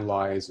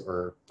analyze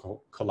or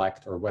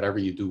collect or whatever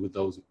you do with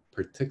those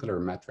particular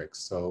metrics.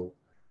 So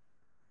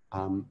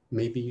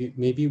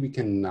maybe we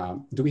can,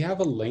 do we have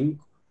a link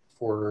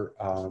for,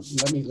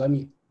 let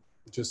me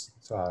just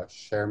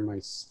share my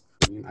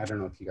screen. I don't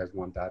know if you guys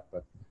want that,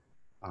 but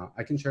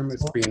I can share my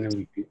screen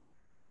and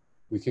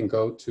we can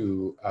go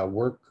to a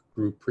work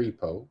group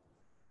repo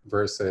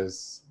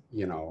versus,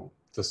 you know,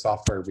 the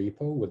software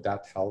repo. Would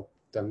that help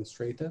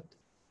demonstrate it?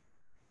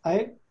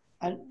 I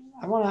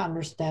want to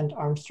understand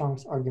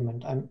Armstrong's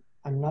argument.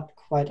 I'm not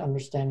quite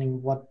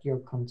understanding what your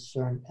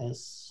concern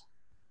is.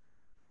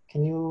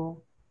 Can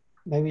you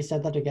maybe say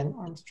that again,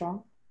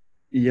 Armstrong?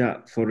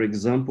 Yeah, for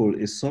example,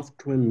 a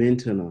software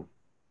maintainer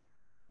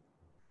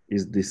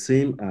is the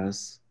same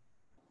as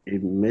a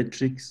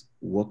metrics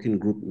working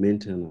group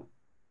maintainer.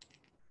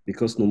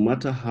 Because no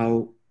matter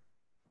how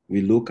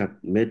we look at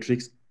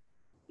metrics,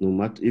 no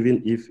matter,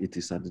 even if it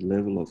is at the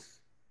level of,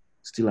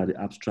 still at the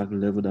abstract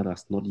level that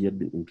has not yet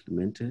been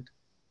implemented,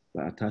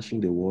 by attaching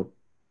the word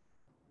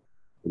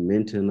the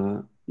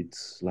maintainer,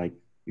 it's like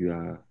you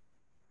are,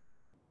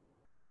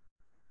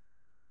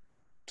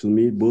 to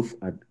me, both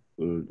are,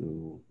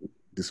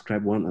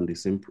 describe one and the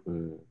same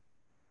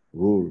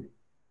role.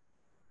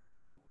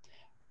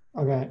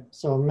 Okay,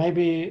 so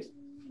maybe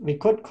we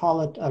could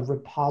call it a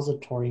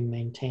repository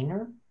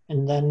maintainer,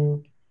 and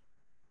then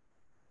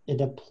it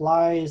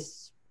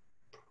applies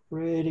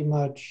pretty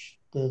much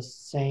the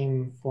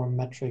same for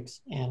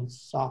metrics and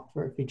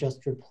software if we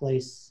just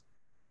replace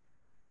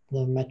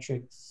the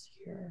metrics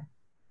here.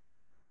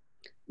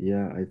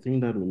 Yeah, I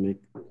think that will make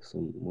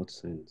some more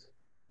sense.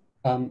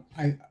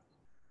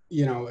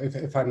 You know,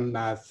 if I'm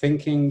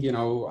thinking, you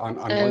know, on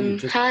what you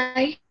just.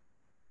 Hi.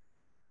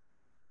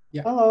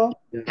 Yeah. Hello.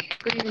 Yeah.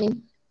 Good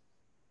evening.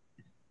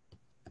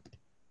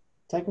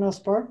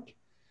 TechnoSpark.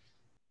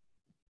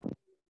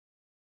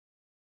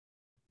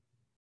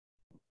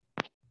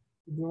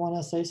 You want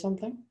to say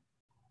something?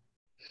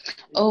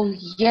 Oh,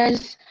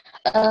 yes.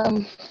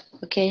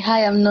 Okay.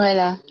 Hi, I'm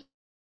Noela.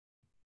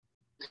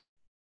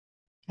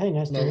 Hey,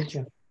 nice to meet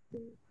you.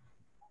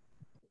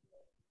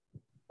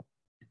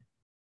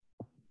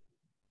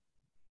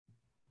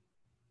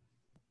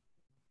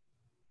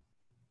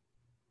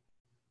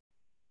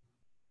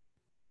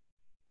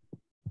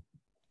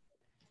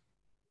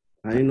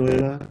 Hi,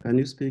 Noela. Can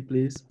you speak,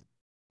 please?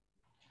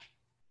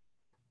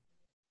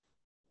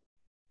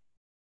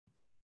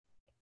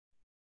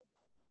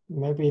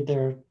 Maybe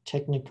there are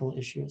technical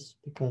issues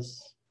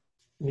because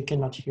we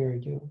cannot hear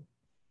you.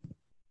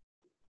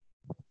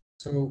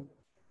 So,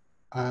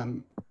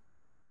 I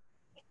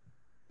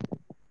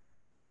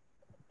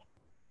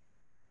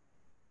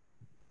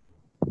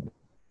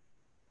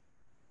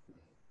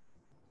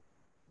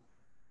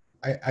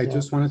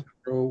just wanted to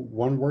throw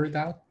one word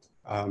out.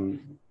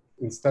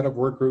 Instead of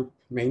workgroup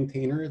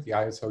maintainer, the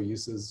ISO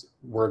uses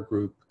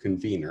workgroup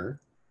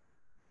convener.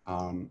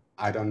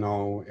 I don't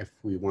know if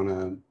we want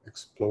to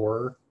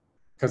explore,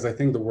 because I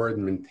think the word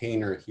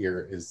maintainer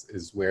here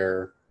is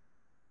where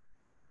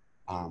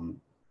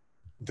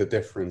the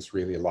difference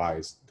really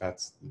lies.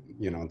 That's,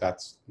 you know,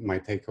 that's my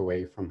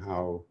takeaway from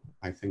how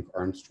I think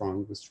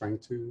Armstrong was trying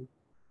to.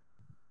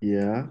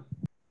 Yeah.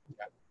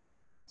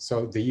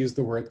 So they use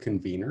the word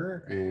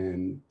convener,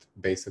 and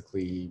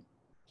basically,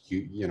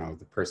 you know,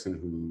 the person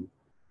who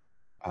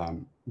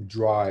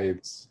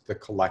drives the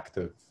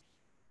collective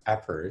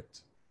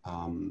effort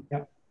of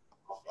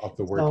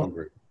the working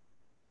group.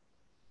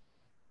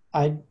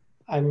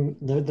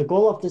 The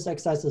goal of this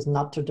exercise is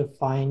not to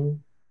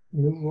define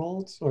new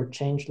roles or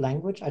change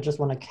language. I just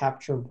want to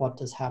capture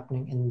what is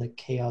happening in the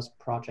CHAOSS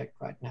project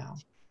right now.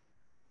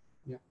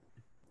 Yeah.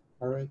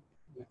 All right.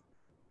 Yeah.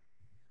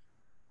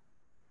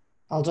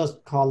 I'll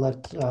just call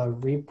it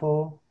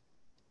repository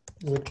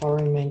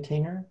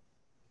maintainer,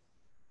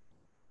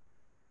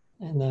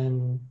 and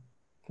then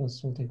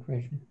post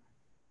integration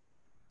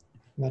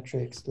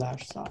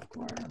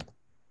metrics/software.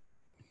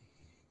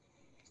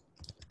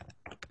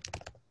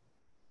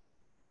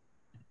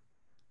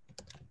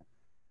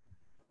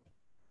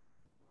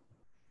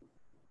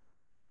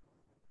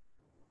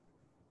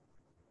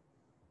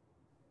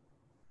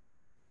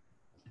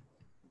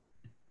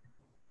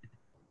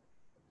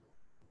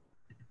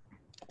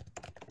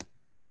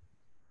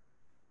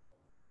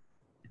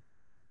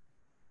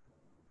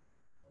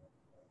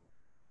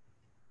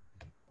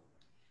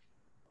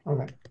 Okay.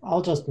 Okay,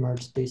 I'll just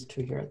merge these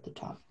two here at the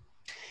top.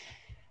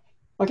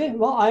 Okay,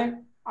 well,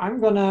 I'm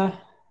gonna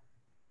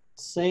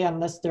say,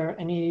 unless there are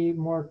any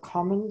more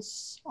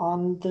comments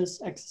on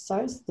this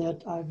exercise,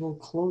 that I will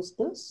close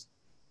this.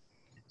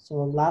 So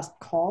last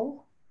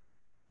call.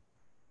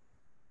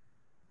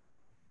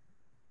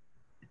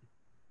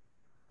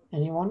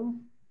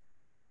 Anyone?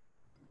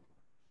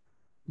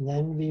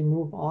 Then we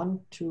move on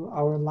to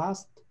our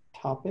last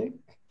topic.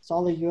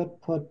 Solly, you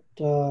had put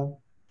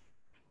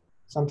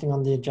something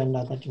on the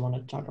agenda that you want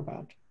to talk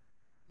about.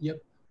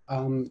 Yep.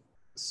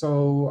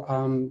 So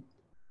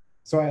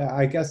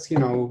I guess, you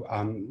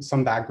know,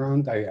 some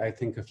background, I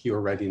think a few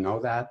already know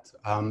that.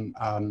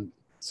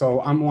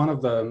 So I'm one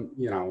of the,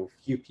 you know,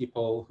 few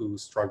people who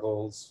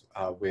struggles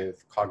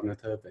with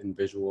cognitive and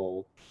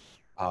visual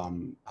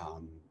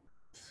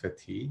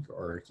fatigue,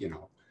 or, you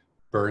know,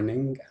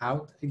 burning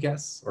out, I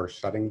guess, or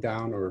shutting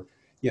down, or,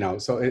 you know,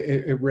 so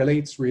it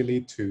relates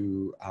really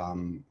to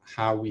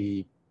how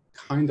we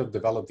kind of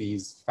develop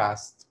these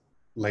fast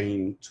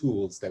lane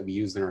tools that we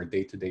use in our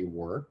day-to-day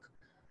work.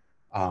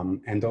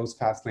 And those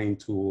fast lane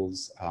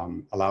tools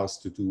allow us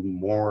to do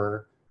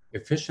more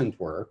efficient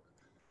work.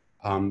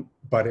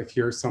 But if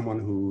you're someone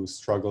who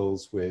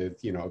struggles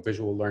with, you know, a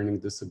visual learning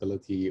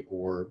disability,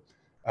 or,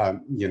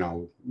 you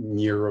know,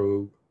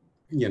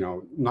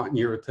 not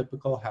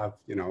neurotypical, have,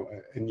 you know,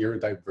 a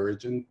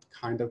neurodivergent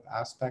kind of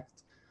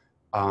aspect,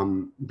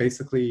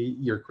 basically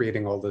you're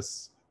creating all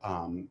this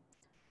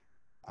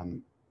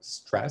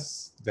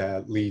stress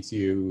that leaves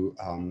you,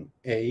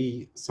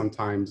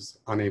 sometimes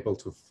unable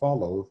to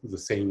follow the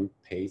same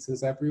pace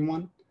as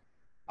everyone.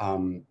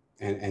 And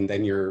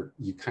then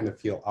you kind of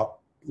feel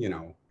you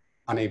know,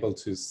 unable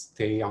to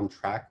stay on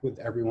track with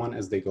everyone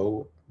as they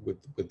go with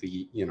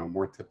the, you know,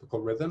 more typical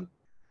rhythm.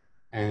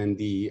 And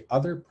the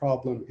other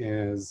problem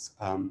is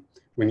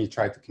when you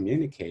try to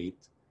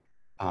communicate,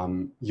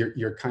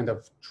 you're kind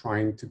of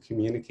trying to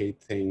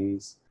communicate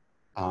things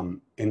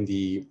in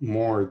the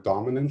more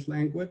dominant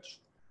language,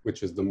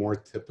 which is the more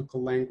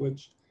typical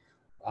language.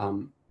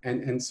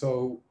 And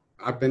so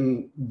I've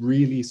been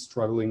really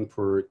struggling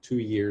for 2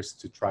 years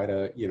to try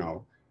to, you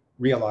know,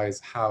 realize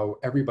how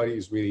everybody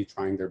is really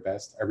trying their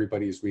best.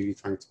 Everybody is really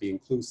trying to be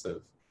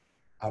inclusive.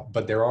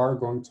 But there are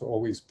going to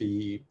always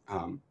be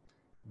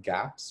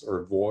gaps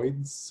or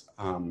voids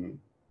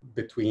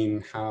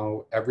between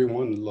how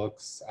everyone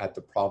looks at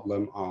the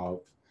problem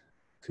of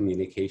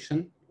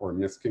communication or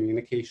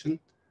miscommunication.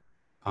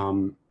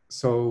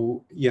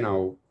 So, you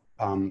know,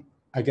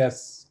 I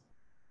guess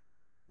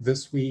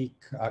this week,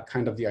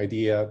 kind of the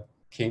idea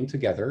came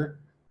together,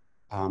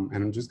 and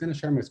I'm just going to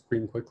share my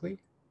screen quickly.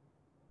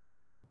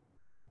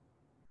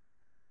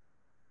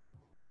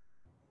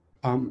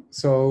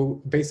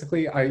 So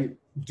basically, I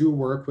do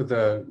work with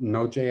a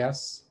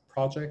Node.js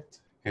project,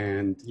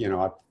 and, you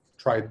know, I've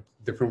tried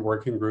different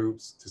working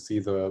groups to see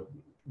the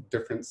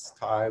different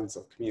styles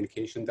of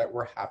communication that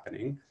were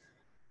happening.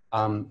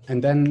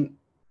 And then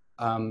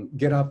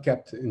GitHub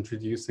kept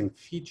introducing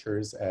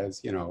features,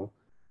 as, you know,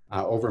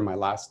 over my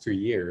last 2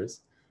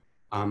 years.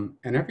 And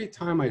every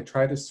time I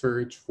try to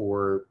search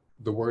for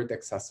the word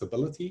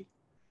accessibility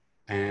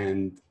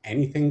and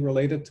anything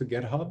related to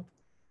GitHub,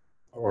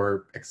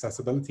 or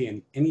accessibility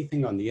and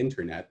anything on the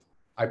internet,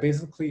 I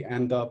basically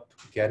end up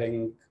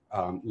getting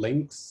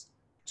links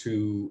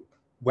to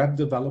web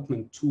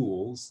development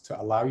tools to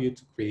allow you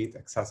to create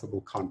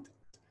accessible content.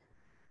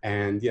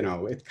 And, you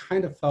know, it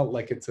kind of felt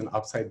like it's an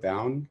upside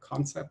down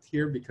concept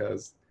here,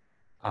 because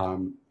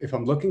if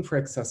I'm looking for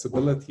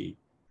accessibility,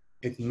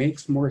 it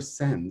makes more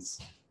sense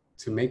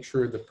to make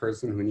sure the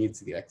person who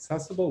needs the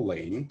accessible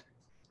lane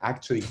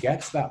actually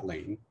gets that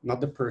lane, not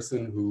the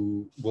person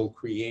who will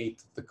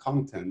create the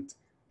content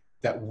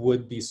that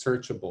would be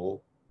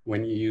searchable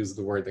when you use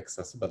the word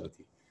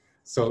accessibility.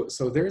 So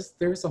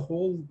there's a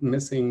whole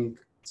missing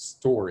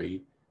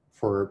story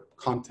for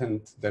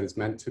content that is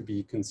meant to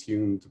be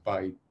consumed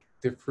by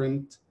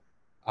different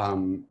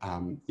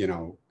you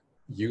know,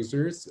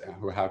 users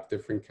who have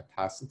different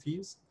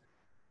capacities.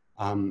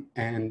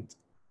 And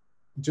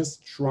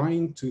just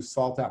trying to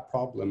solve that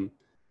problem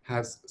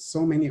has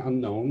so many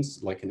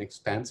unknowns, like an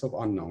expanse of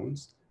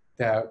unknowns,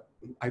 that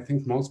I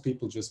think most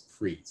people just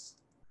freeze.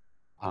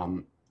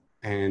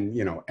 And,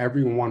 you know,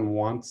 everyone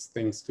wants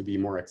things to be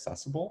more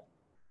accessible,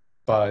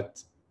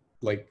 but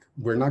like,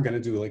 we're not going to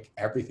do like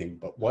everything,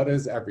 but what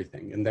is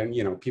everything? And then,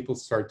 you know, people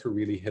start to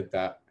really hit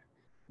that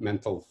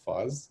mental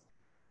fuzz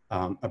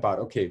about,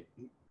 okay,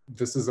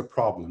 this is a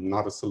problem,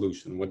 not a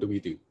solution. What do we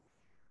do?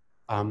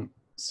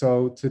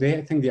 So today,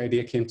 I think the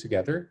idea came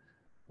together.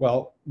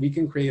 Well, we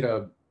can create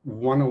a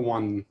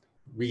 101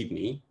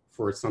 README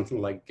for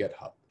something like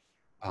GitHub.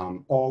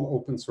 All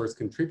open source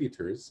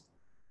contributors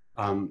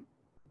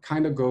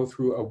kind of go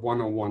through a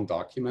 101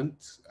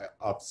 document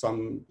of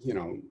some, you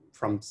know,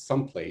 from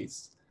some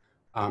place,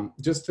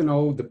 just to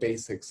know the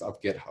basics of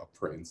GitHub,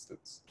 for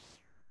instance.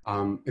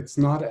 It's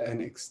not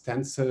an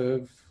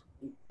extensive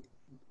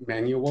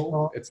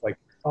manual. It's like,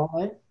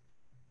 Sorry.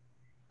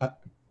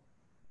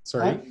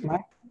 sorry.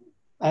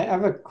 I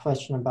have a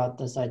question about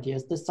this idea.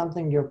 Is this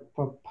something you're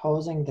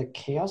proposing the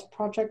CHAOSS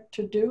project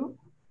to do?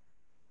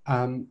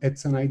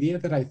 It's an idea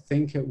that I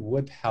think it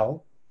would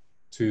help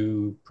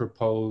to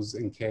propose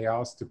in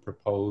CHAOSS, to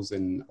propose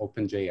in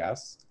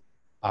OpenJS.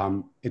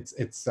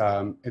 It's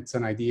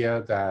an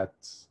idea that,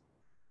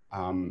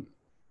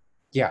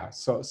 yeah,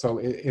 so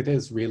it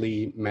is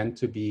really meant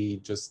to be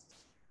just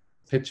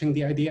pitching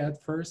the idea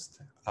at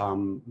first.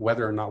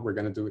 Whether or not we're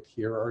going to do it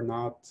here or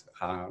not,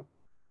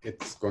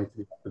 it's going to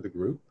be up to the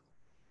group.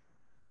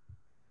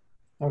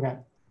 Okay.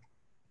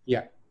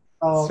 Yeah.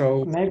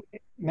 So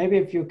maybe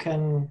if you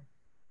can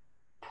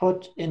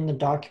put in the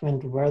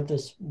document where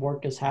this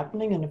work is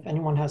happening, and if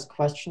anyone has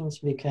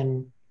questions, we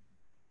can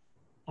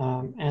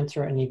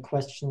answer any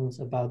questions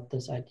about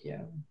this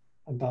idea,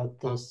 about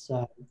this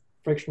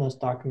frictionless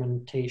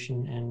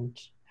documentation and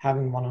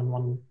having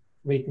one-on-one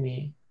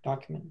README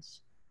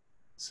documents.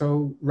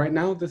 So right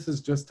now, this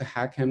is just a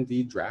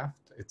HackMD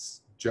draft.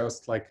 It's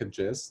just like a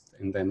gist,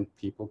 and then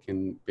people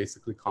can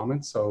basically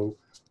comment. So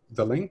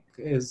the link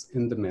is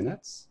in the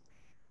minutes.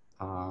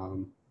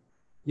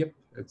 Yep,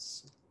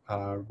 it's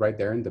right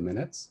there in the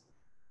minutes.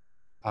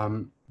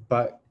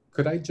 But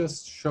could I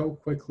just show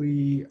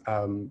quickly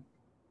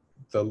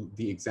the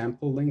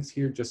example links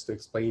here just to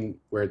explain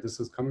where this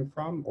is coming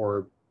from,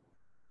 or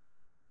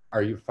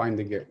are you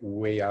finding it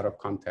way out of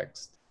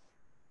context?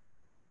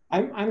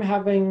 I'm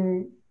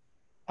having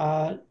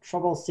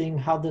trouble seeing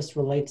how this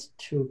relates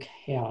to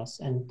CHAOSS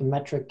and the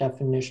metric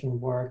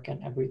definition work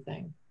and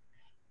everything.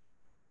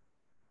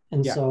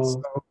 And yeah,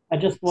 so I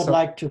just would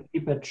like to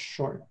keep it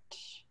short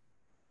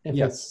if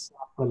it's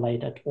not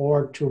related,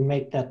 or to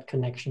make that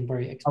connection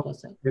very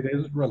explicit. It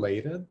is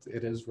related.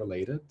 It is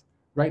related.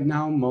 Right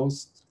now,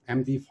 most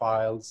MD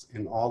files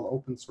in all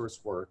open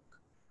source work,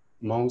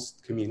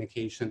 most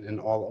communication in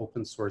all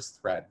open source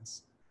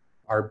threads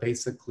are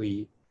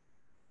basically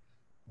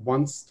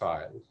one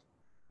style.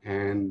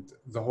 And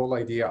the whole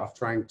idea of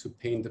trying to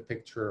paint the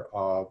picture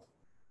of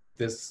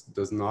this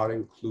does not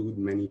include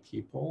many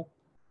people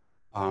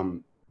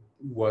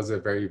was a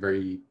very,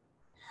 very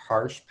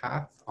harsh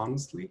path,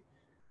 honestly.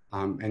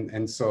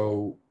 And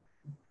so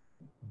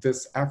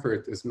this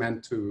effort is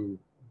meant to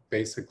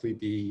basically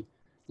be,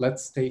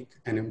 let's take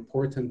an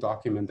important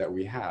document that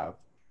we have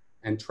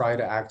and try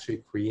to actually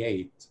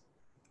create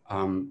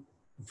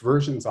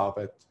versions of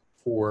it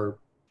for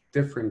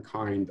different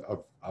kind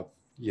of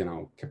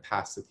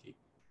capacity.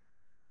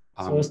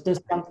 So is this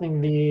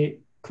something we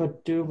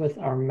could do with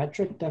our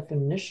metric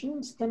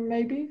definitions then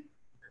maybe?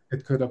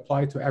 It could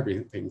apply to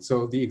everything.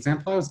 So the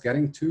example I was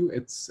getting to,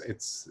 it's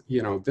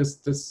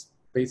this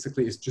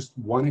basically is just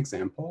one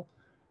example.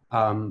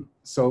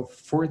 So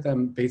for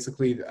them,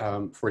 basically,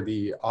 for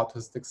the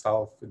Autistic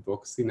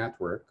Self-Advocacy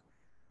Network,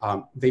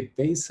 they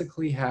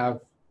basically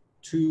have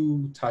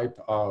two type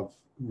of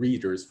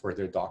readers for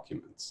their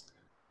documents.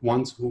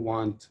 Ones who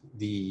want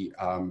the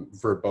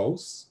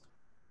verbose,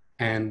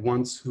 and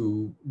ones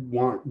who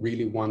want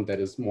really one that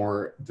is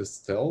more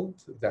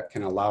distilled, that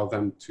can allow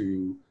them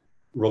to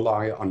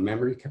rely on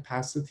memory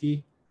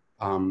capacity.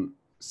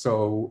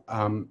 So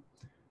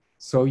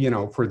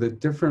for the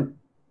different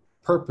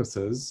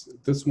purposes,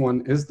 this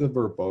one is the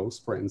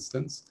verbose, for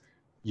instance.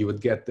 You would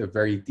get the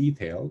very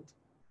detailed,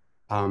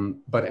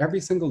 but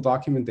every single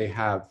document they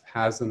have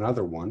has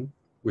another one,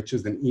 which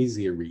is an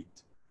easier read.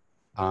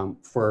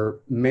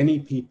 For many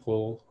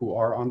people who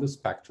are on the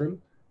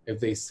spectrum, if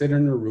they sit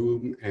in a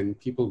room and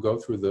people go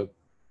through the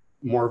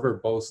more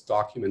verbose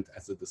document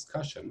as a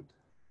discussion,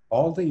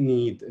 all they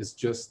need is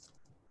just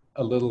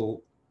a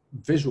little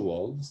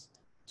visuals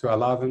to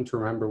allow them to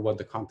remember what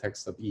the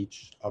context of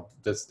each of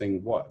this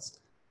thing was.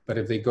 But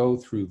if they go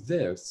through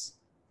this,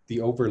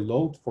 the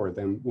overload for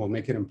them will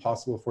make it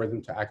impossible for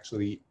them to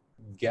actually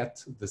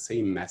get the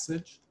same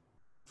message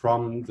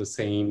from the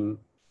same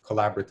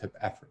collaborative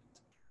effort.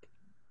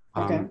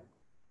 Okay.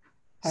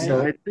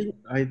 So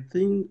I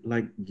think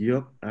like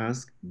Georg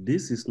asked,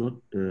 this is not,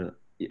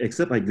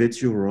 except I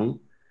get you wrong,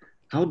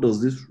 how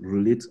does this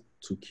relate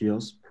to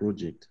CHAOSS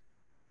project?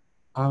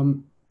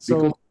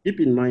 Because keep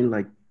in mind,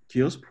 like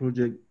CHAOSS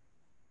project,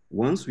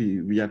 once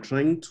we are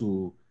trying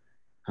to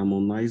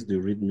harmonize the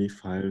README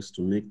files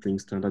to make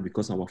things standard,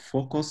 because our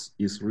focus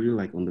is really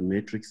like on the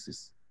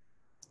matrices.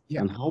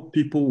 Yeah. And how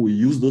people will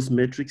use those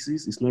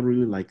matrices is not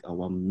really like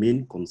our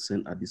main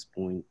concern at this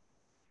point.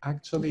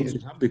 Actually, because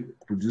we have the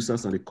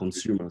producers and the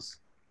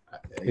consumers.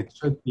 It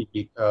should be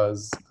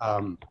because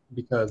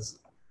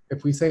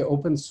if we say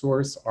open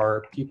source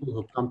are people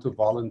who come to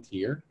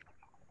volunteer,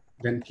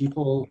 then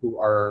people who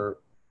are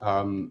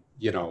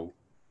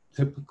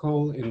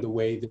typical in the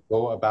way they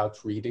go about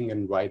reading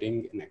and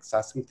writing and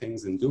accessing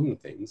things and doing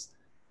things,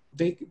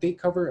 they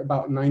cover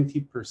about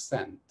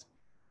 90%.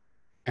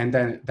 And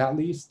then that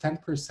leaves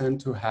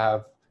 10% to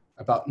have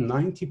about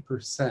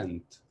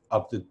 90%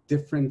 of the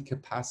different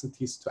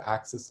capacities to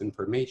access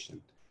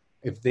information.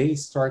 If they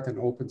start an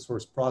open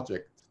source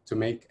project to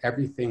make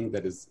everything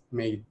that is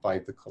made by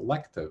the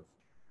collective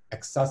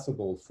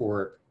accessible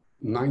for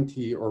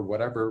 90 or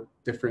whatever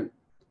different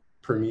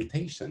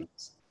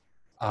permutations,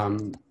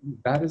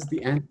 That is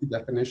the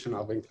anti-definition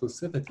of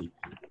inclusivity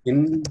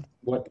in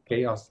what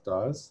CHAOSS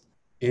does,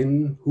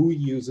 in who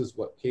uses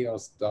what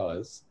CHAOSS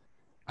does,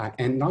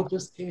 and not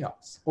just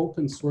CHAOSS,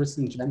 open source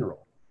in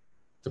general.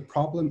 The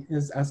problem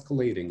is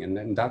escalating, and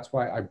then that's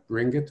why I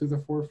bring it to the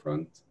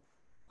forefront.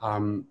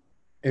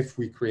 If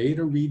we create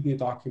a README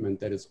document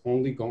that is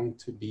only going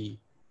to be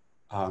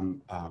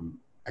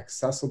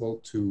accessible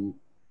to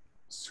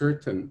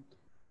certain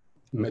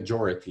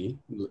majority,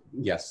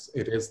 yes,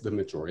 it is the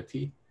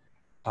majority,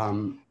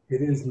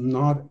 it is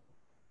not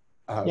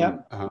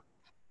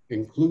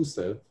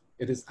inclusive,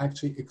 it is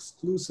actually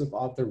exclusive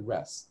of the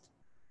rest.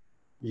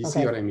 You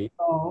see what I mean?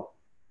 So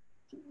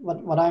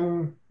what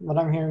I'm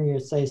hearing you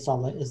say,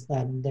 Sala, is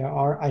that there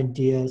are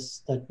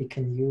ideas that we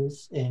can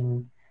use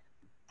in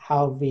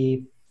how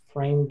we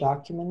frame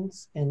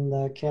documents in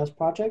the CHAOSS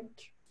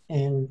project.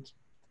 And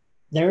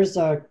there's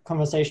a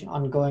conversation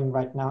ongoing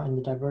right now in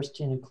the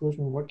Diversity and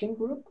Inclusion Working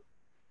Group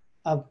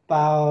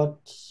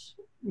about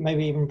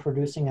maybe even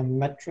producing a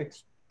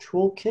metrics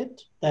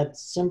toolkit that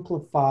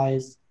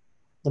simplifies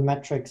the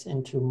metrics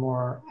into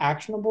more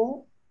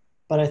actionable.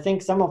 But I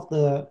think some of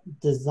the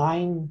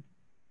design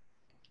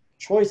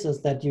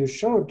choices that you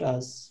showed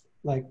us,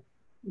 like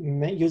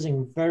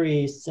using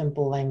very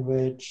simple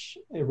language,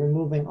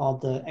 removing all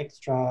the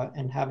extra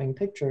and having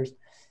pictures,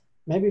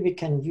 maybe we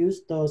can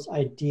use those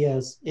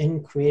ideas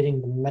in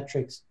creating the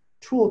metrics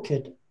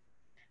toolkit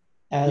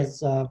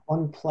as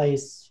one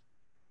place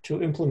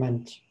to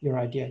implement your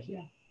idea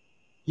here.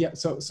 Yeah,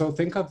 so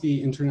think of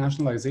the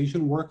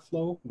internationalization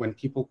workflow when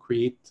people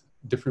create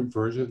different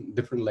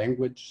different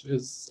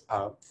languages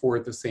for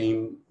the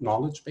same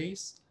knowledge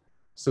base.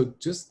 So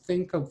just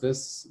think of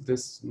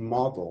this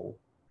model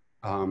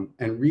and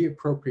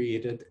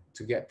reappropriate it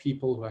to get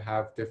people who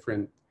have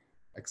different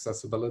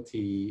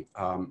accessibility,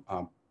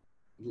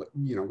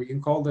 you know, we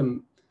can call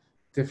them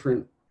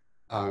different,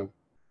 I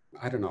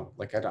don't know,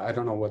 like I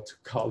don't know what to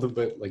call them,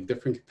 but like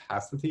different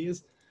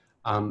capacities,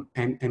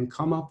 and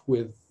come up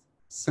with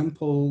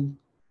simple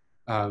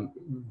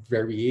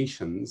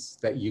variations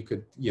that you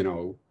could, you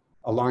know,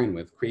 align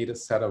with, create a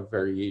set of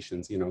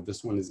variations. You know,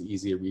 this one is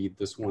easy to read,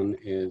 this one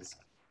is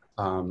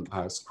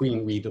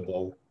screen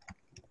readable,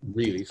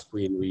 really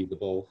screen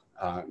readable,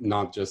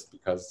 not just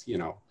because, you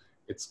know,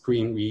 it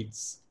screen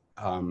reads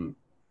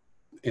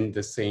in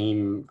the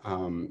same,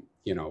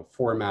 you know,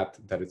 format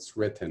that it's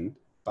written,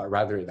 but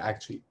rather it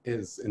actually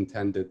is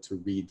intended to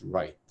read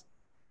right.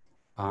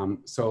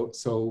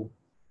 So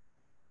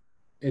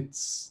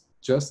it's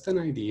just an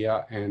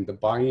idea, and the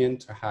buy-in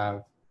to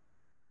have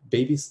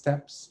baby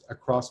steps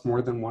across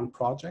more than one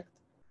project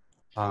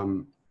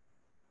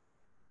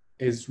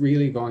is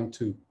really going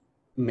to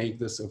make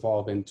this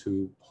evolve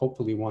into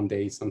hopefully one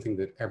day something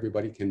that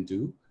everybody can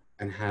do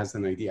and has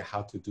an idea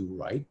how to do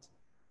right.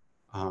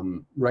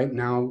 Right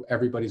now,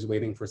 everybody's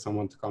waiting for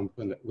someone to come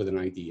with an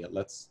idea.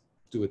 Let's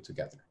do it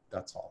together.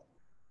 That's all.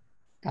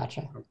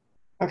 Gotcha.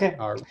 Okay.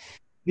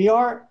 We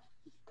are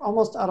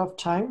almost out of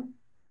time.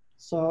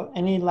 So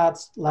any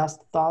last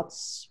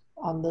thoughts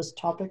on this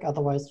topic?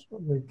 Otherwise,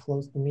 we'll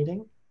close the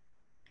meeting.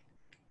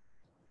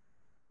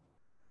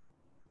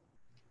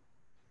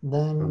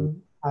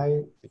 Then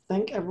I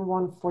thank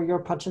everyone for your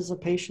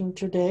participation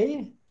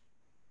today.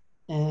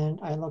 And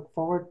I look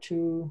forward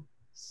to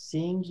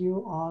seeing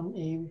you on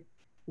a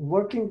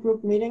working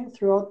group meeting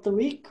throughout the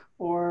week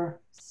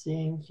or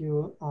seeing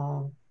you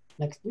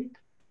next week.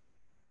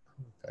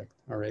 Perfect.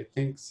 All right.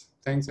 Thanks.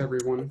 Thanks,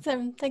 everyone.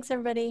 Thanks,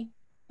 everybody.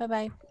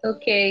 Bye-bye.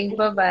 Okay,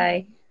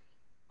 bye-bye.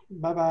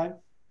 Bye-bye.